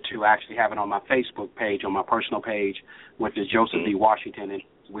 10 to 2. I actually have it on my Facebook page, on my personal page, with the Joseph B. Washington. And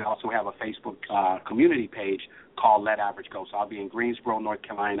we also have a Facebook community page called Let Average Go. So I'll be in Greensboro, North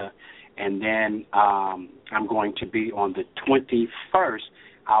Carolina. And then I'm going to be on the 21st.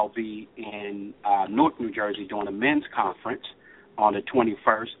 I'll be in Newark, New Jersey, doing a men's conference on the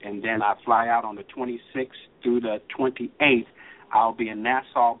 21st. And then I fly out on the 26th through the 28th. I'll be in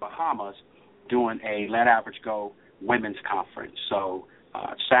Nassau, Bahamas, doing a Let Average Go women's conference. So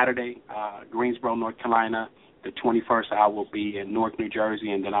Saturday, Greensboro, North Carolina. The 21st, I will be in Newark, New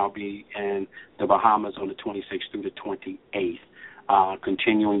Jersey, and then I'll be in the Bahamas on the 26th through the 28th,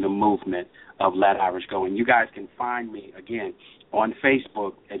 continuing the movement of Let Average Go. And you guys can find me, again, on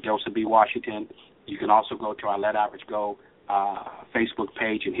Facebook at Joseph B. Washington. You can also go to our Let Average Go Facebook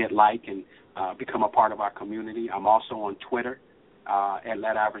page and hit like and become a part of our community. I'm also on Twitter at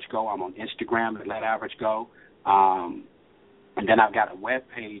Let Average Go. I'm on Instagram at Let Average Go. And then I've got a web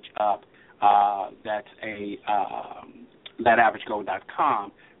page up that's a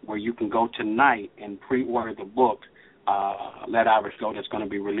letaveragego.com, where you can go tonight and pre-order the book, Let Average Go, that's going to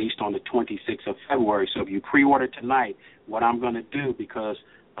be released on the 26th of February. So if you pre-order tonight, what I'm going to do, because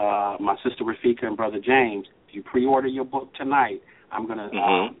my sister Rafika and Brother James, if you pre-order your book tonight, I'm going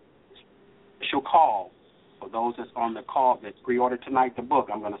to special call for those that's on the call that pre-order tonight the book.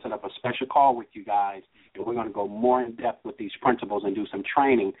 I'm going to set up a special call with you guys, and we're going to go more in depth with these principles and do some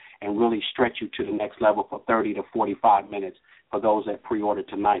training and really stretch you to the next level for 30 to 45 minutes for those that pre-order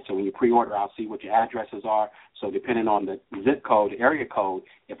tonight. So when you pre-order, I'll see what your addresses are. So depending on the zip code, the area code,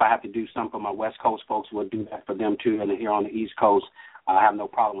 if I have to do some for my West Coast folks, we'll do that for them too. And here on the East Coast, I have no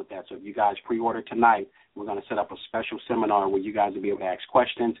problem with that. So if you guys pre-order tonight, we're going to set up a special seminar where you guys will be able to ask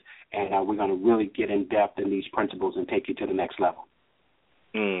questions, and we're going to really get in depth in these principles and take you to the next level.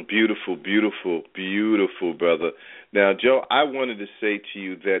 Beautiful, beautiful, beautiful, brother. Now, Joe, I wanted to say to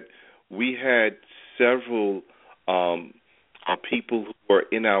you that we had several people who were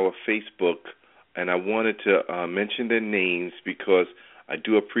in our Facebook, and I wanted to mention their names because I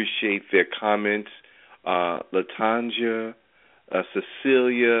do appreciate their comments. Latanja,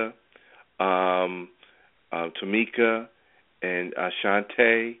 Cecilia, Tamika, and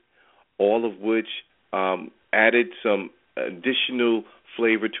Shante, all of which added some additional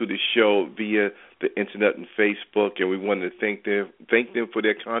flavor to the show via the internet and Facebook, and we wanted to thank them for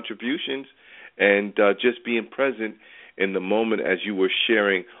their contributions and just being present in the moment as you were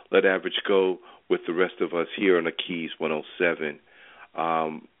sharing Let Average Go with the rest of us here on the Keys 107.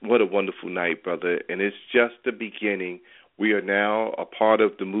 What a wonderful night, brother, and it's just the beginning. We are now a part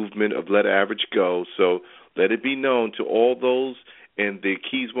of the movement of Let Average Go, so let it be known to all those in the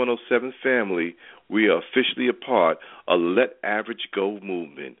Keys 107 family, we are officially a part of Let Average Go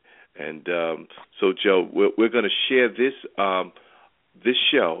movement. And so, Joe, we're going to share this this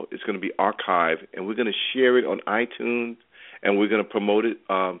show. It's going to be archived, and we're going to share it on iTunes, and we're going to promote it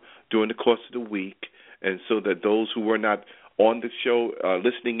during the course of the week, and so that those who were not on the show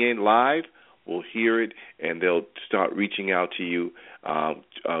listening in live will hear it, and they'll start reaching out to you,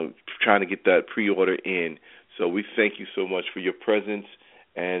 trying to get that pre-order in. So we thank you so much for your presence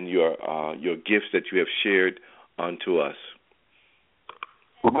and your gifts that you have shared unto us.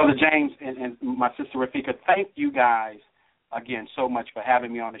 Well, Brother James and my sister Rafika, thank you guys again so much for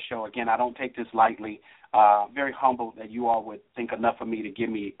having me on the show. Again, I don't take this lightly. Very humbled that you all would think enough of me to give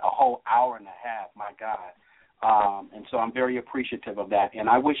me a whole hour and a half, my God. And so I'm very appreciative of that. And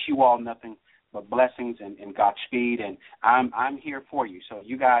I wish you all nothing but blessings and Godspeed. And I'm here for you. So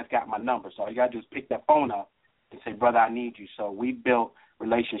you guys got my number. So all you got to do is pick that phone up and say, brother, I need you. So we built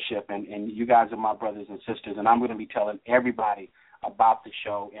relationship, and you guys are my brothers and sisters. And I'm going to be telling everybody about the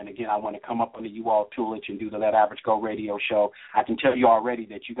show. And, again, I want to come up under you all tutelage and do the Let Average Go radio show. I can tell you already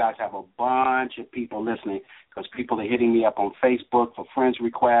that you guys have a bunch of people listening because people are hitting me up on Facebook for friends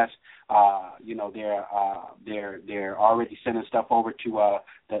requests. They're already sending stuff over to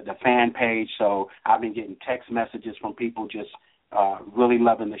the fan page. So I've been getting text messages from people just really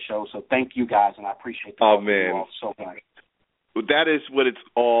loving the show. So thank you guys, and I appreciate the you all so much. That is what it's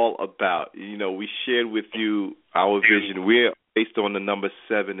all about. You know, we shared with you our vision. We're based on the number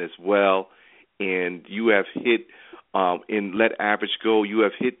 7 as well, and you have hit in Let Average Go, you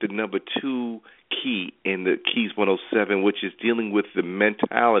have hit the number 2 key in the Keys 107, which is dealing with the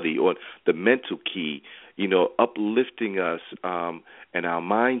mentality or the mental key, you know, uplifting us and our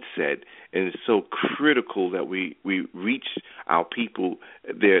mindset. And it's so critical that we reach our people.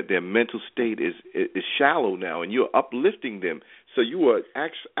 Their mental state is shallow now, and you're uplifting them. So you are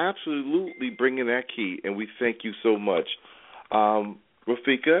absolutely bringing that key, and we thank you so much.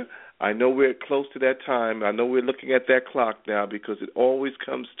 Rafika, I know we're close to that time. I know we're looking at that clock now because it always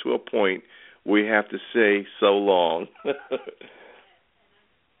comes to a point where we have to say so long.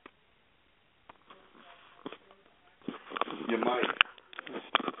 Your mic.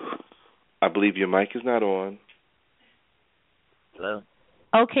 I believe your mic is not on. Hello?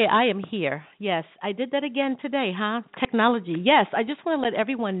 Okay, I am here. Yes, I did that again today, huh? Technology. Yes, I just want to let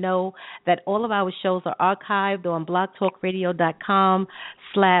everyone know that all of our shows are archived on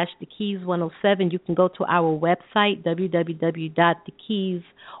blogtalkradio.com/TheKeys107. You can go to our website,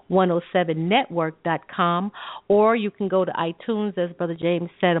 www.TheKeys107network.com, or you can go to iTunes, as Brother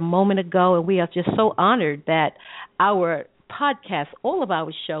James said a moment ago, and we are just so honored that our podcasts, all of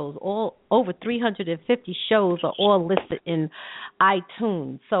our shows, all over 350 shows are all listed in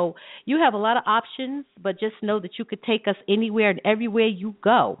iTunes. So you have a lot of options, but just know that you could take us anywhere and everywhere you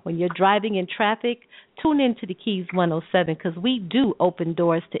go. When you're driving in traffic, tune in to the Keys 107 because we do open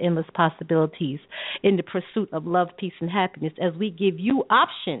doors to endless possibilities in the pursuit of love, peace, and happiness as we give you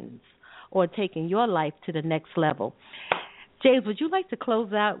options on taking your life to the next level. James, would you like to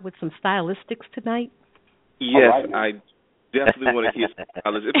close out with some stylistics tonight? Yes, I definitely want to hear some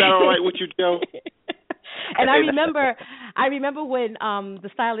stylistics. Is that all right with you, Joe? And I remember when the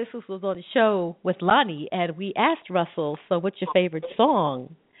stylistics was on the show with Lonnie, and we asked Russell, so what's your favorite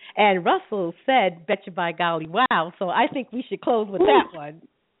song? And Russell said, "Betcha by golly, wow." So I think we should close with that one.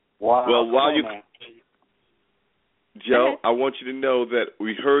 Wow. Well, while you, Joe, I want you to know that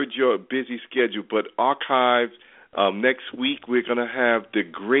we heard your busy schedule, but archives. Next week, we're going to have the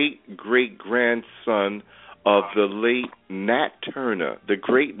great-great-grandson of the late Nat Turner. The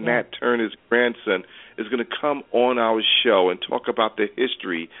great Nat Turner's grandson is going to come on our show and talk about the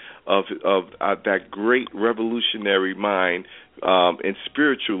history of that great revolutionary mind and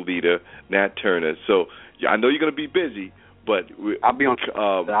spiritual leader, Nat Turner. So I know you're going to be busy, but I'll be on.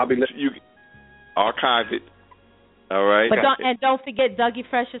 You archive it. All right. But don't forget, Dougie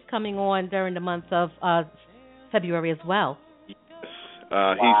Fresh is coming on during the month of February as well. Yes,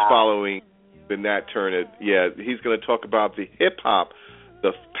 he's following the Nat Turner. Yeah, he's going to talk about the hip hop,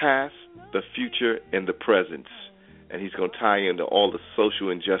 the past, the future, and the present, and he's going to tie into all the social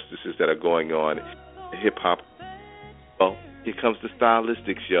injustices that are going on in hip hop. Well, here comes the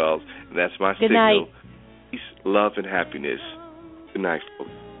stylistics, y'all, and that's my Good signal. Night. Peace, love, and happiness. Good night,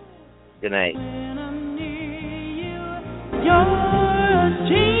 folks. Good night.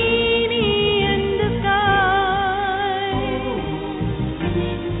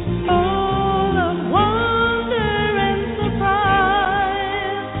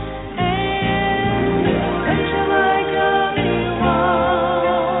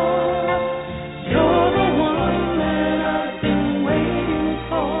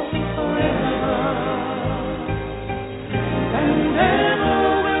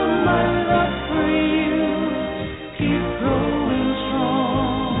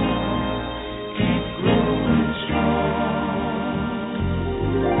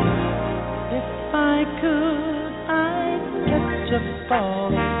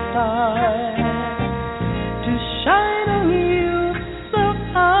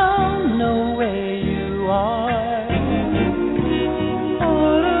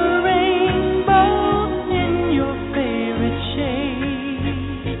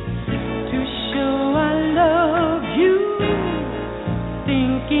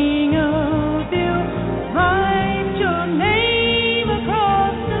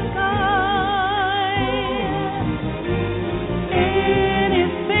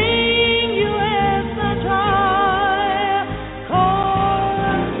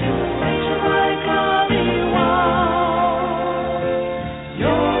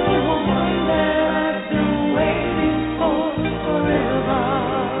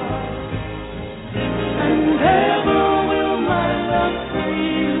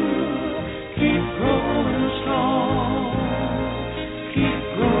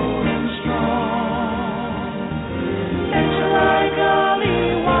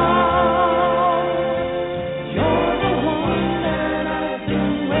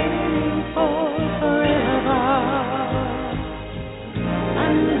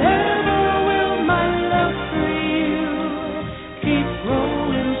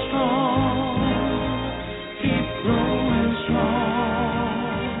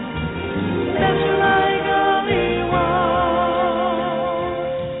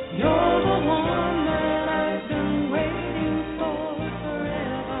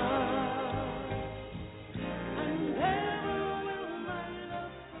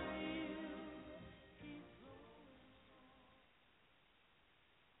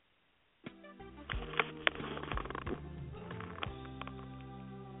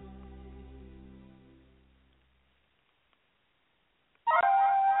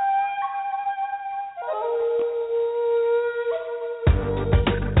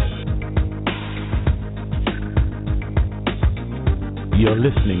 You're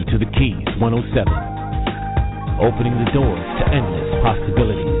listening to The Keys 107, opening the doors to endless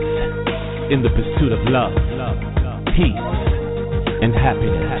possibilities in the pursuit of love, peace, and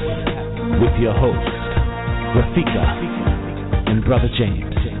happiness with your hosts, Rafika and Brother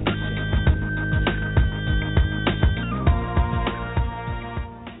James.